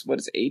base,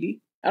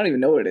 80? I don't even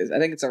know what it is. I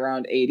think it's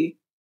around 80.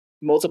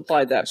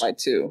 Multiply that by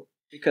 2,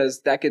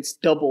 because that gets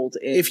doubled.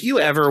 If you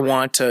ever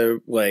want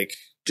to, like,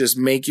 just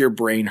make your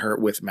brain hurt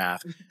with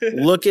math,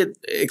 look at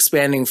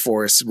Expanding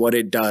Force, what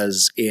it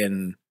does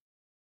in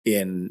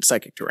in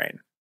Psychic Terrain.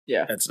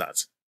 Yeah. That's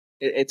nuts.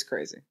 It's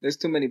crazy. There's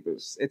too many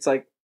boosts. It's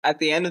like, at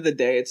the end of the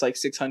day, it's like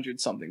 600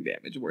 something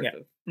damage worth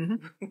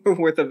of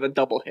worth of a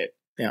double hit.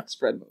 Yeah.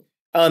 Spread move.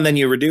 Oh, and then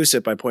you reduce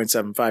it by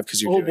 0.75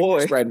 because you're doing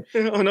spread.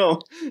 Oh no.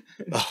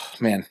 Oh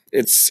man,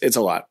 it's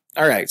a lot.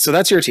 All right, so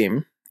that's your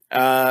team.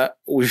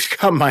 We've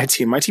got my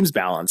team. My team's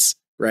balance,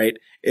 right?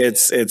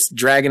 It's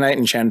Dragonite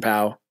and Chen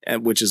Pao,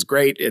 which is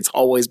great. It's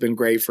always been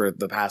great for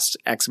the past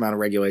X amount of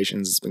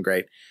regulations. It's been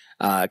great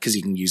because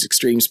you can use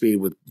extreme speed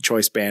with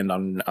Choice Band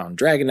on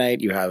Dragonite.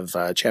 You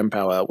have Chen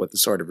Pao out with the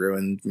Sword of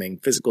Ruin, making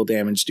physical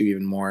damage do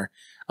even more.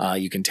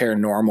 You can tear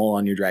normal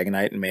on your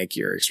Dragonite and make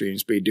your extreme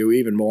speed do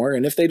even more.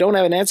 And if they don't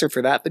have an answer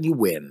for that, then you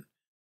win.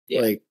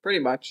 Yeah, like pretty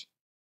much.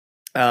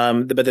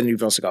 But then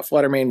you've also got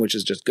Flutter Mane, which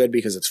is just good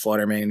because it's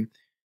Flutter Mane.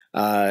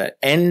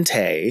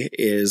 Entei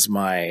is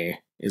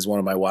one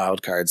of my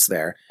wild cards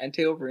there.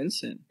 Entei over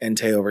Incin.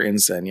 Entei over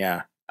Incin,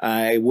 yeah.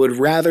 I would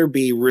rather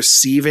be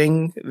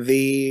receiving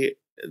the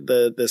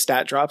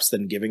stat drops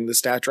than giving the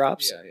stat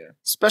drops. Yeah, yeah.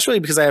 Especially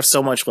because I have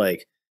so much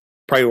like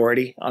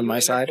priority on my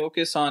side.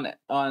 Focus on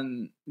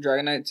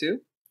Dragonite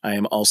too? I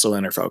am also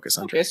inner focus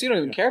on Dragonite. So you don't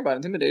even care about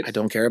Intimidate. I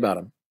don't care about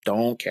him.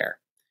 Don't care.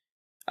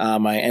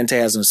 My Entei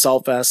has an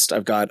Assault Vest.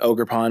 I've got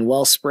Ogerpon,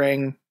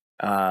 Wellspring.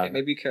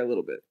 Maybe you care a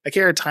little bit. I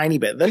care a tiny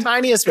bit. The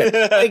tiniest bit.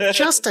 Like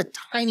just a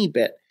tiny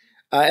bit.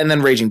 And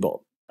then Raging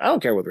Bolt. I don't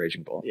care with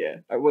Raging Bolt. Yeah.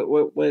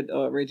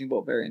 What Raging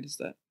Bolt variant is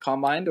that? Calm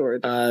Mind or?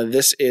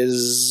 This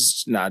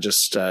is not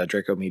just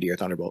Draco Meteor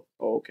Thunderbolt.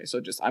 Oh, okay. So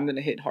just I'm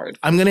gonna hit hard.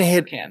 I'm gonna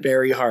hit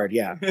very hard.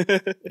 Yeah,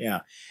 yeah.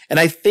 And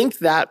I think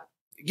that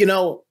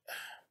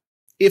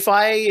if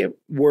I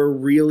were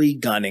really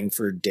gunning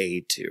for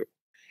day 2,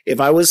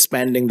 if I was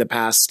spending the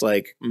past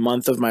like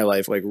month of my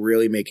life like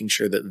really making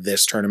sure that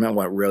this tournament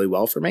went really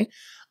well for me,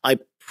 I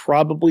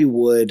probably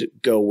would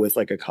go with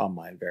like a Calm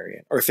Mind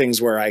variant or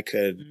things where I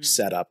could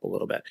set up a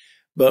little bit.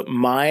 But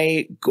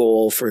my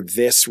goal for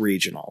this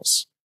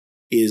regionals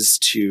is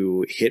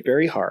to hit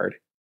very hard,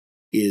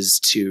 is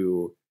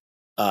to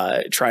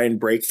try and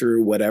break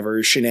through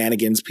whatever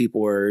shenanigans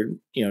people are,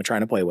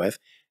 trying to play with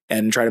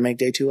and try to make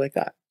day 2 like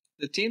that.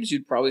 The teams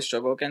you'd probably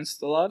struggle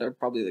against a lot are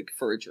probably like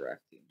fur giraffe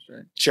teams,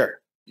 right? Sure.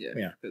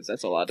 Yeah. Because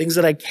that's a lot. Things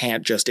that I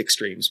can't just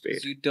extreme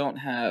speed. You don't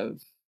have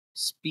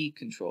speed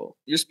control.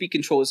 Your speed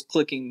control is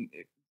clicking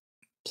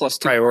plus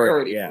 2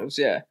 priority moves,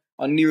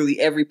 on nearly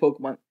every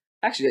Pokemon.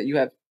 Actually, you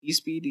have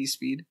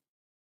E-Speed,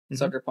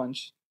 Sucker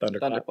Punch,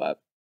 Thunderclap.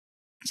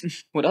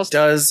 What else?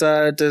 Does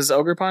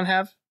Ogerpon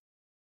have?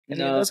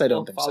 No, I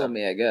don't think follow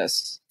me, I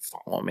guess.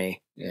 Follow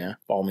me. Yeah.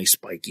 Follow me,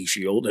 Spiky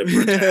Shield and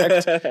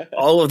Protect.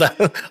 all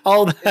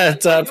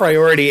that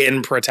priority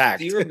in Protect.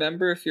 Do you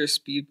remember if you're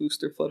Speed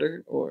Booster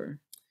Flutter or?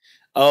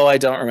 Oh, I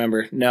don't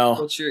remember. No.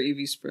 What's your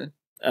EV spread?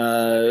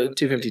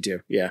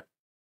 252. Yeah.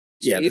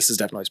 Speed? Yeah, this is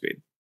definitely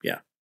speed. Yeah.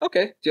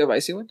 Okay. Do you have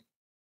Icy Wind?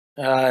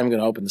 I'm going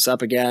to open this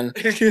up again.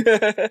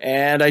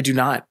 And I do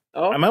not.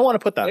 Oh. I might want to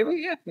put that.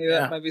 Maybe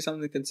that might be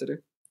something to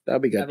consider. That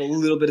would be good. Have a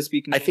little bit of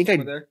speed control. I think I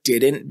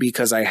didn't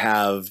because I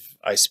have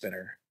Ice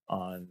Spinner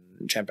on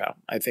Chen Pao.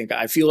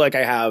 I feel like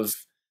I have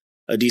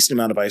a decent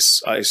amount of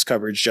ice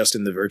coverage just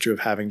in the virtue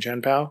of having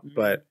Chen Pao,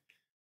 but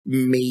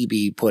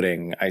maybe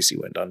putting Icy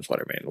Wind on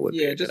Flutter Mane would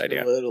be a good idea.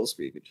 Yeah, just a little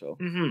speed control,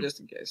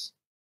 just in case.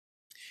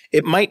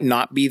 It might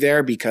not be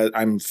there because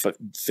I'm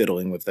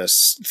fiddling with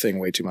this thing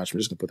way too much. I'm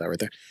just going to put that right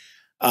there.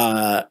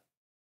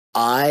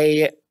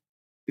 I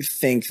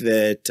think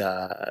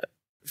that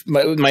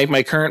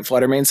my current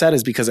Flutter Mane set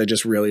is because I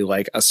just really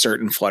like a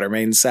certain Flutter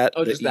Mane set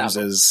that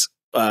uses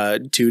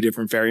 2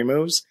 different fairy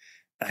moves.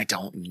 And I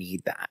don't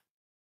need that.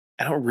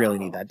 I don't really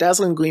need that.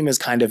 Dazzling Gleam is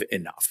kind of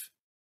enough.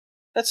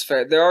 That's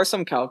fair. There are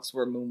some calcs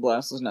where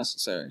Moonblast is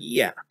necessary.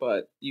 Yeah.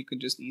 But you can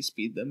just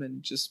E-speed them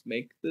and just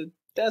make the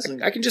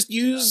Dazzling. I can just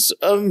use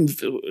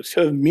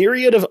a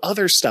myriad of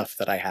other stuff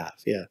that I have.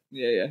 Yeah.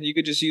 Yeah. You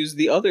could just use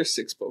the other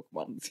 6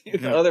 Pokemon.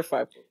 The other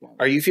 5 Pokemon.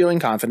 Are you feeling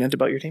confident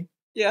about your team?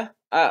 Yeah.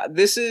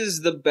 This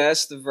is the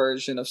best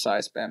version of Psy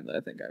Spam that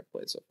I think I've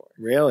played so far.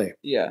 Really?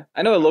 Yeah.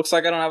 I know it looks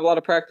like I don't have a lot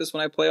of practice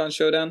when I play on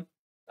Showdown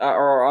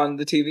or on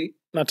the TV.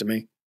 Not to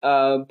me.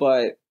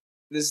 But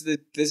this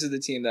is the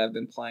team that I've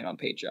been playing on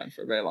Patreon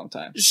for a very long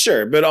time.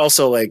 Sure, but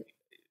also like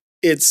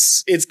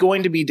it's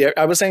going to be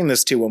I was saying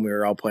this too when we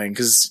were all playing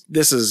because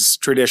this is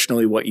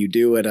traditionally what you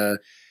do at a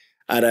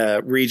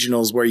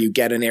regionals where you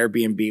get an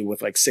Airbnb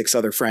with like 6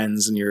 other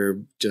friends and you're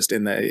just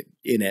in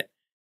it.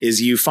 Is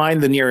you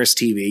find the nearest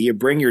TV, you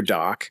bring your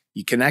dock,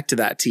 you connect to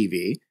that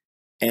TV,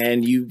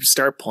 and you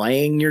start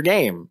playing your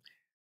game.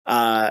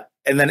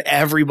 And then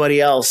everybody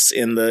else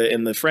in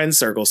the friend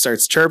circle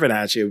starts chirping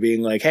at you,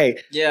 being like, "Hey,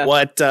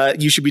 what?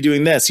 You should be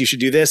doing this. You should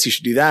do this. You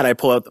should do that." I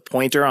pull out the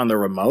pointer on the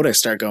remote. I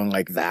start going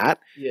like that.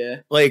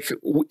 Yeah, like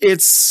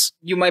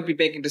you might be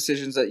making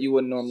decisions that you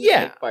wouldn't normally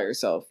make by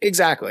yourself.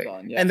 Exactly,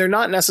 and they're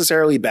not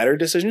necessarily better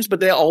decisions, but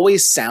they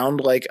always sound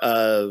like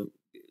a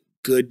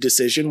good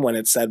decision when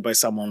it's said by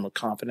someone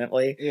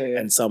confidently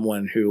and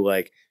someone who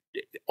like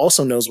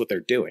also knows what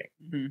they're doing.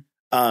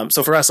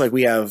 So for us, like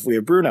we have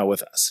Bruno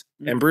with us,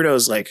 and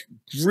Bruno's like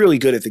really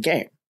good at the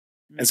game.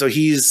 And so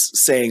he's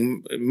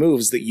saying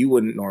moves that you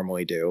wouldn't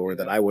normally do or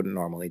that I wouldn't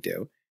normally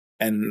do.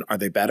 And are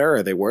they better?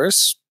 Are they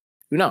worse?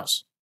 Who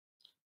knows?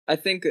 I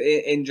think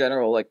in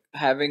general, like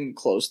having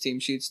close team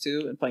sheets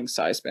too and playing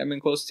size spam in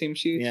close team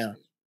sheets is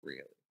really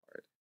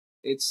hard.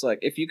 It's like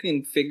if you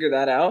can figure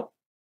that out,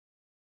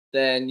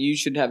 then you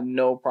should have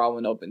no problem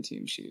in open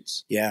team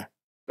sheets. Yeah.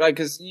 Right,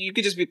 because you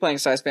could just be playing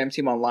size spam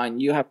team online.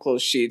 You have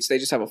closed sheets. They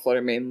just have a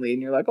Flutter main lead,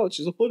 and you're like, oh, it's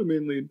just a Flutter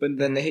main lead. But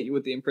then they hit you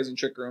with the Imprison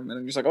Trick Room, and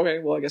I'm just like, okay,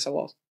 well, I guess I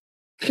lost.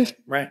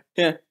 Right.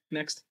 Yeah.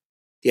 Next.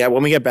 Yeah.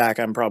 When we get back,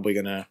 I'm probably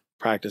gonna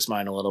practice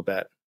mine a little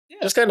bit. Yeah.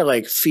 Just kind of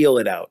like feel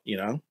it out, you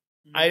know.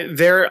 I'm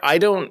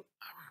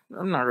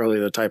not really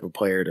the type of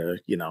player to,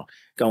 you know,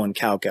 go and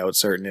calc out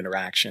certain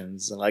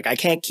interactions. Like I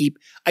can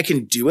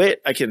do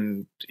it. I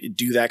can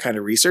do that kind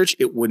of research.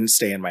 It wouldn't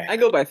stay in my head. I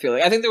go by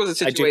feeling. I think there was a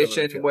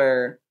situation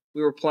where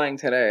we were playing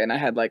today and I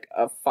had like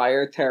a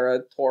Fire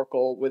Terra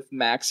Torkoal with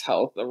max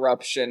health,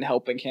 Eruption,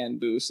 Helping Hand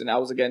boost. And I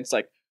was against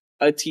like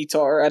a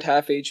T-Tar at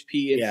half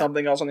HP and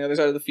something else on the other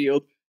side of the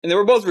field. And they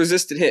were both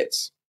resisted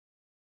hits.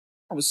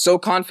 I was so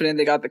confident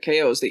they got the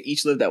KOs. They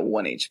each lived at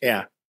 1 HP.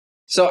 Yeah.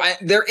 So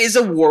there is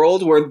a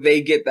world where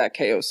they get that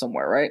KO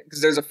somewhere, right?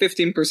 Because there's a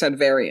 15%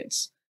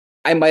 variance.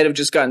 I might have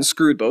just gotten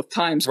screwed both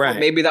times. Right.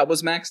 Maybe that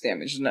was max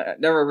damage.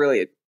 Never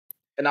really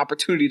an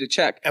opportunity to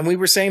check. And we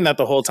were saying that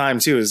the whole time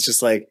too. Is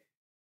just like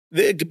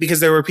because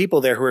there were people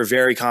there who were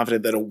very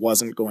confident that it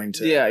wasn't going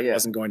to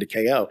wasn't going to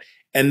KO.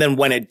 And then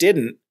when it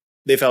didn't,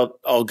 they felt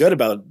all good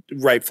about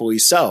it, rightfully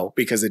so,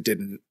 because it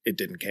didn't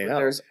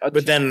KO.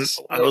 But then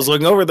I was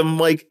looking over them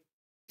like,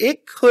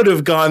 it could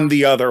have gone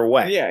the other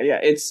way. Yeah.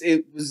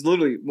 It was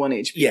literally 1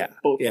 HP. Yeah.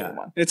 Both of them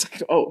won. It's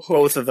like,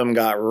 both of them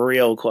got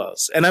real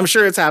close. And I'm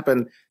sure it's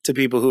happened to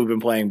people who've been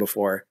playing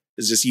before.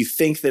 It's just you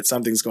think that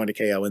something's going to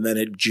KO and then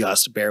it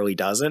just barely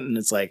doesn't. And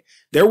it's like,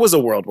 there was a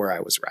world where I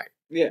was right.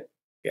 Yeah.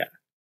 Yeah.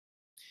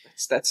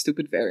 It's that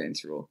stupid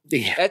variance rule.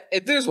 Yeah.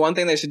 If there's one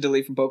thing they should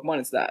delete from Pokemon,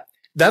 it's that.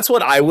 That's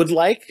what I would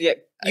like. Yeah.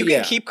 You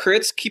can keep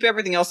crits, keep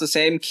everything else the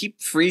same,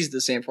 keep freeze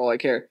the same for all I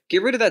care.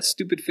 Get rid of that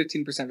stupid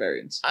 15%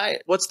 variance.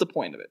 What's the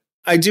point of it?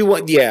 I do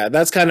want,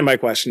 that's kind of my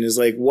question is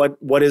like,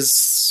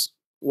 what's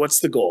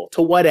the goal?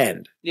 To what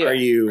end? Yeah. Are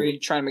you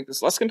trying to make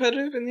this less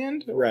competitive in the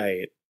end?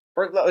 Right.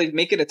 Or like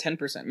make it a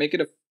 10%, make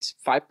it a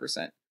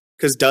 5%.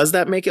 Because does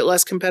that make it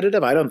less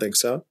competitive? I don't think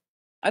so.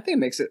 I think it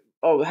makes it,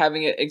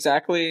 having it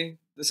exactly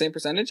the same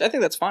percentage? I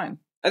think that's fine.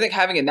 I think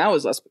having it now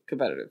is less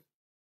competitive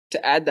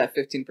to add that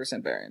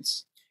 15%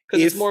 variance.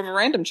 Because it's more of a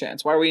random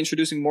chance. Why are we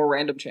introducing more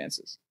random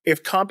chances?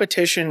 If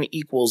competition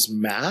equals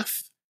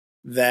math,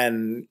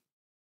 then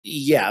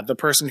the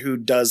person who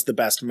does the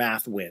best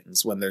math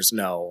wins when there's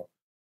no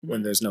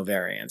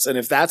variance. And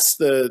if that's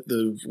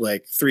the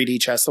like 3D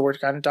chess that we're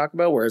kind of talking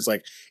about, where it's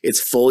like it's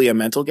fully a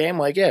mental game,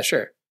 like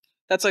sure.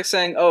 That's like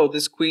saying,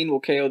 this queen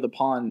will KO the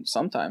pawn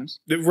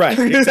sometimes. Right,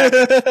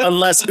 exactly.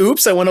 Unless,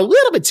 oops, I went a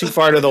little bit too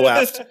far to the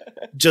left.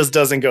 Just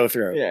doesn't go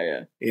through.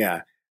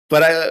 Yeah.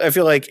 But I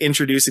feel like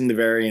introducing the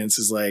variance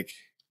is like,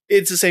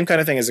 it's the same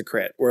kind of thing as a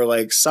crit, where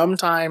like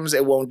sometimes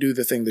it won't do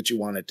the thing that you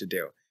want it to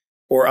do.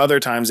 Or other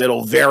times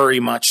it'll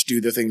very much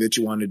do the thing that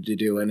you wanted to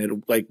do. And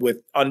it'll like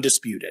with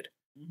Undisputed,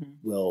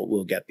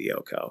 we'll get the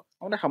OHKO.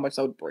 I wonder how much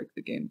that would break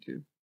the game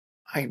too.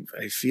 I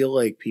feel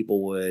like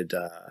people would...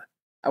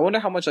 I wonder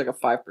how much like a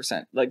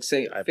 5%, like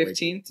say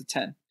 15 to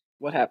 10.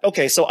 What happens?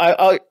 Okay, so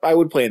I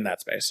would play in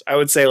that space. I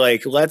would say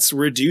like, let's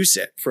reduce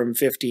it from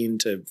 15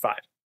 to 5.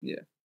 Yeah.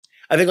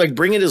 I think like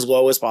bring it as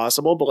low as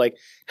possible, but like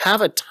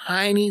have a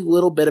tiny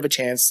little bit of a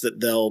chance that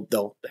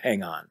they'll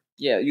hang on.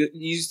 Yeah,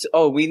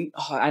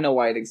 I know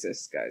why it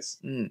exists, guys.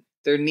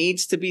 There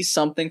needs to be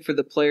something for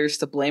the players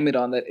to blame it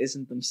on that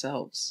isn't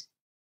themselves.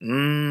 We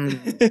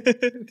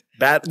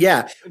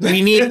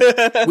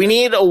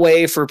need a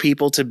way for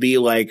people to be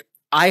like,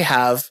 I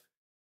have,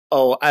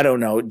 I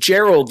don't know,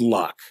 Gerald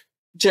Luck.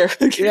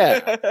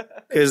 Yeah,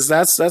 because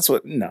that's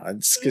what. No,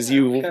 it's because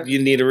you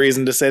need a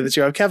reason to say that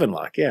you have Kevin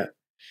Luck. Yeah.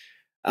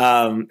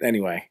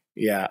 Anyway,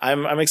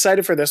 I'm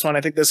excited for this one.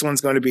 I think this one's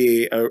going to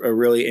be a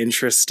really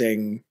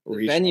interesting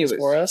venue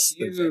for us.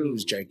 The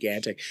venue's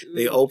gigantic.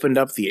 They opened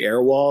up the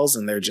air walls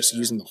and they're just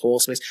using the whole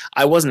space.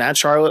 I wasn't at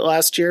Charlotte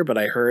last year, but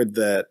I heard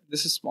that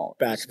this is small.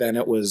 Back then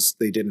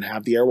they didn't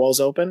have the air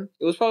walls open.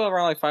 It was probably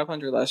around like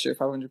 500 last year,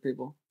 500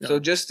 people. No. So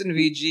just in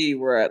VG,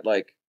 we're at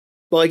like.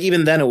 Well, like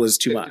even then it was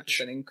too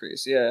much.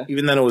 Increase, yeah.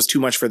 Even then it was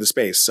too much for the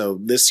space. So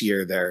this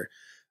year they're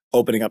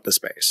opening up the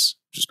space,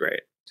 which is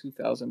great.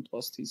 2,000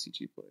 plus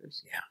TCG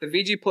players. Yeah. The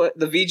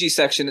VG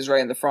section is right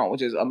in the front,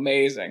 which is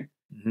amazing.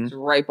 It's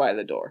right by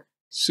the door.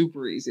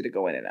 Super easy to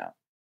go in and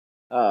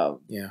out.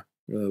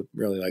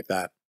 Really like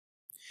that.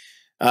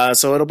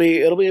 So it'll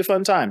be a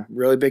fun time.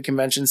 Really big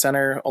convention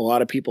center. A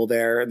lot of people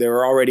there. There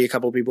were already a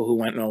couple of people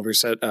who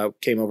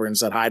came over and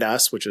said hi to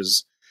us, which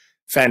is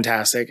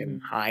fantastic.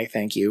 And hi,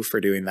 thank you for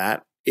doing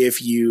that.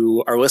 If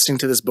you are listening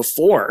to this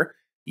before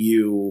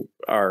you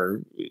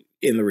are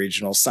in the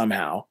regional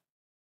somehow,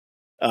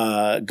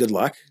 good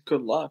luck.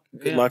 Good luck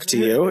to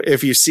you.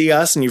 If you see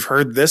us and you've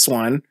heard this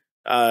one,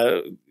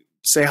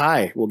 say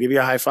hi. We'll give you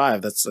a high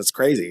five. That's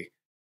crazy.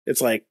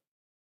 It's like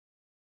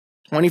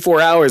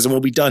 24 hours and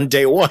we'll be done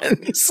day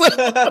one. So,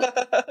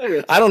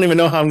 I don't even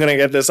know how I'm going to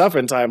get this up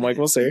in time. Like,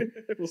 we'll see.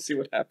 We'll see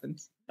what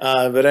happens.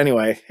 But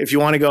anyway, if you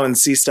want to go and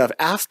see stuff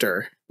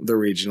after the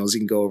regionals, you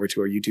can go over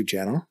to our YouTube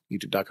channel,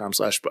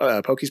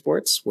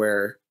 youtube.com/Pokesports,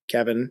 where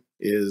Kevin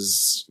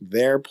is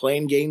there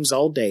playing games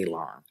all day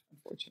long.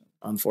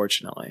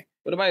 Unfortunately.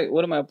 What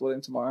am I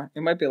uploading tomorrow?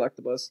 It might be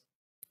Electabuzz.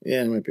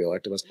 Yeah, it might be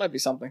Electabuzz. It might be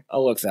something.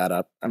 I'll look that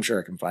up. I'm sure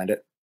I can find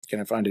it. Can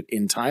I find it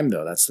in time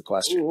though? That's the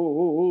question.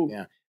 Ooh.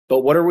 Yeah.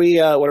 But what are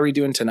we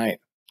doing tonight?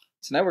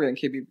 Tonight we're getting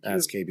KBBQ.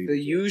 That's KBBQ. The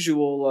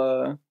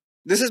usual.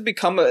 This has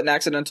become an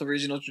accidental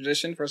regional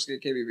tradition for us to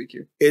get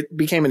KBBQ. It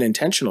became an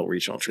intentional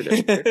regional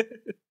tradition.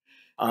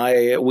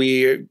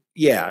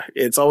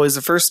 It's always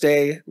the first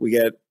day we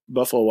get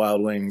Buffalo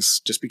Wild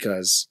Wings just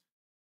because.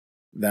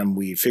 Then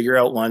we figure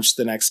out lunch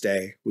the next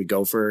day. We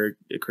go for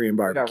a Korean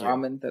barbecue. We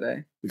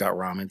got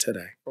ramen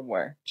today. From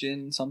where?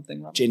 Jin something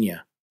ramen?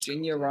 Jinya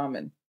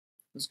ramen.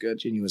 It was good.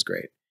 Jinya was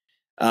great.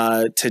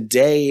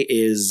 Today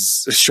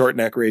is Short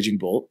Neck Raging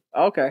Bolt.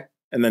 Oh, okay.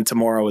 And then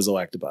tomorrow is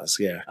Electabuzz.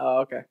 Yeah. Oh,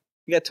 okay.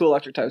 You got 2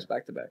 electric types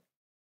back to back.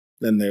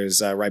 Then there's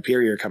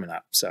Rhyperior coming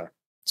up. So,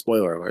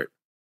 spoiler alert.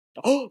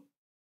 Oh!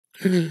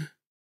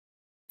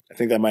 I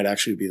think that might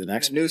actually be the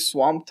next a new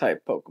swamp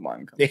type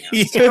Pokemon coming out.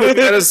 We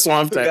got a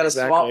swamp type. We got a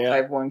swamp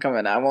type one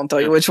coming out. I won't tell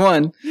you which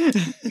one. You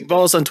can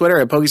follow us on Twitter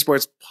at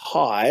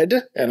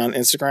PokesportsPod and on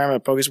Instagram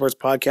at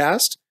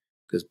PokesportsPodcast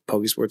because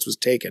Pokesports was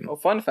taken. Oh,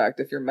 fun fact,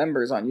 if you're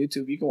members on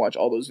YouTube, you can watch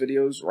all those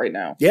videos right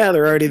now. Yeah,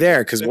 they're already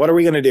there because what are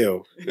we going to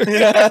do?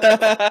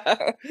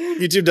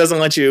 YouTube doesn't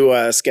let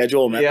you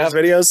schedule members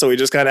videos, so we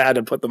just kind of had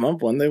to put them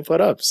up when they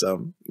put up.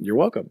 So you're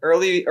welcome.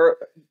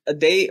 A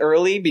day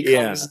early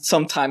becomes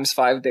sometimes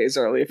 5 days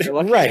early if you're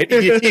lucky. Right.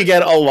 You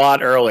get a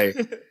lot early.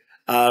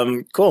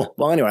 Cool.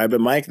 Well, anyway, I've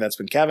been Mike. That's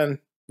been Kevin.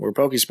 We're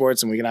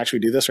Pokesports, and we can actually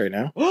do this right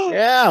now.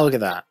 Yeah, look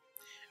at that.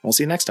 We'll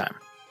see you next time.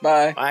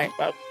 Bye. Bye.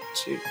 Oh,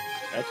 shoot.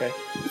 Okay.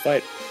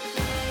 Fight.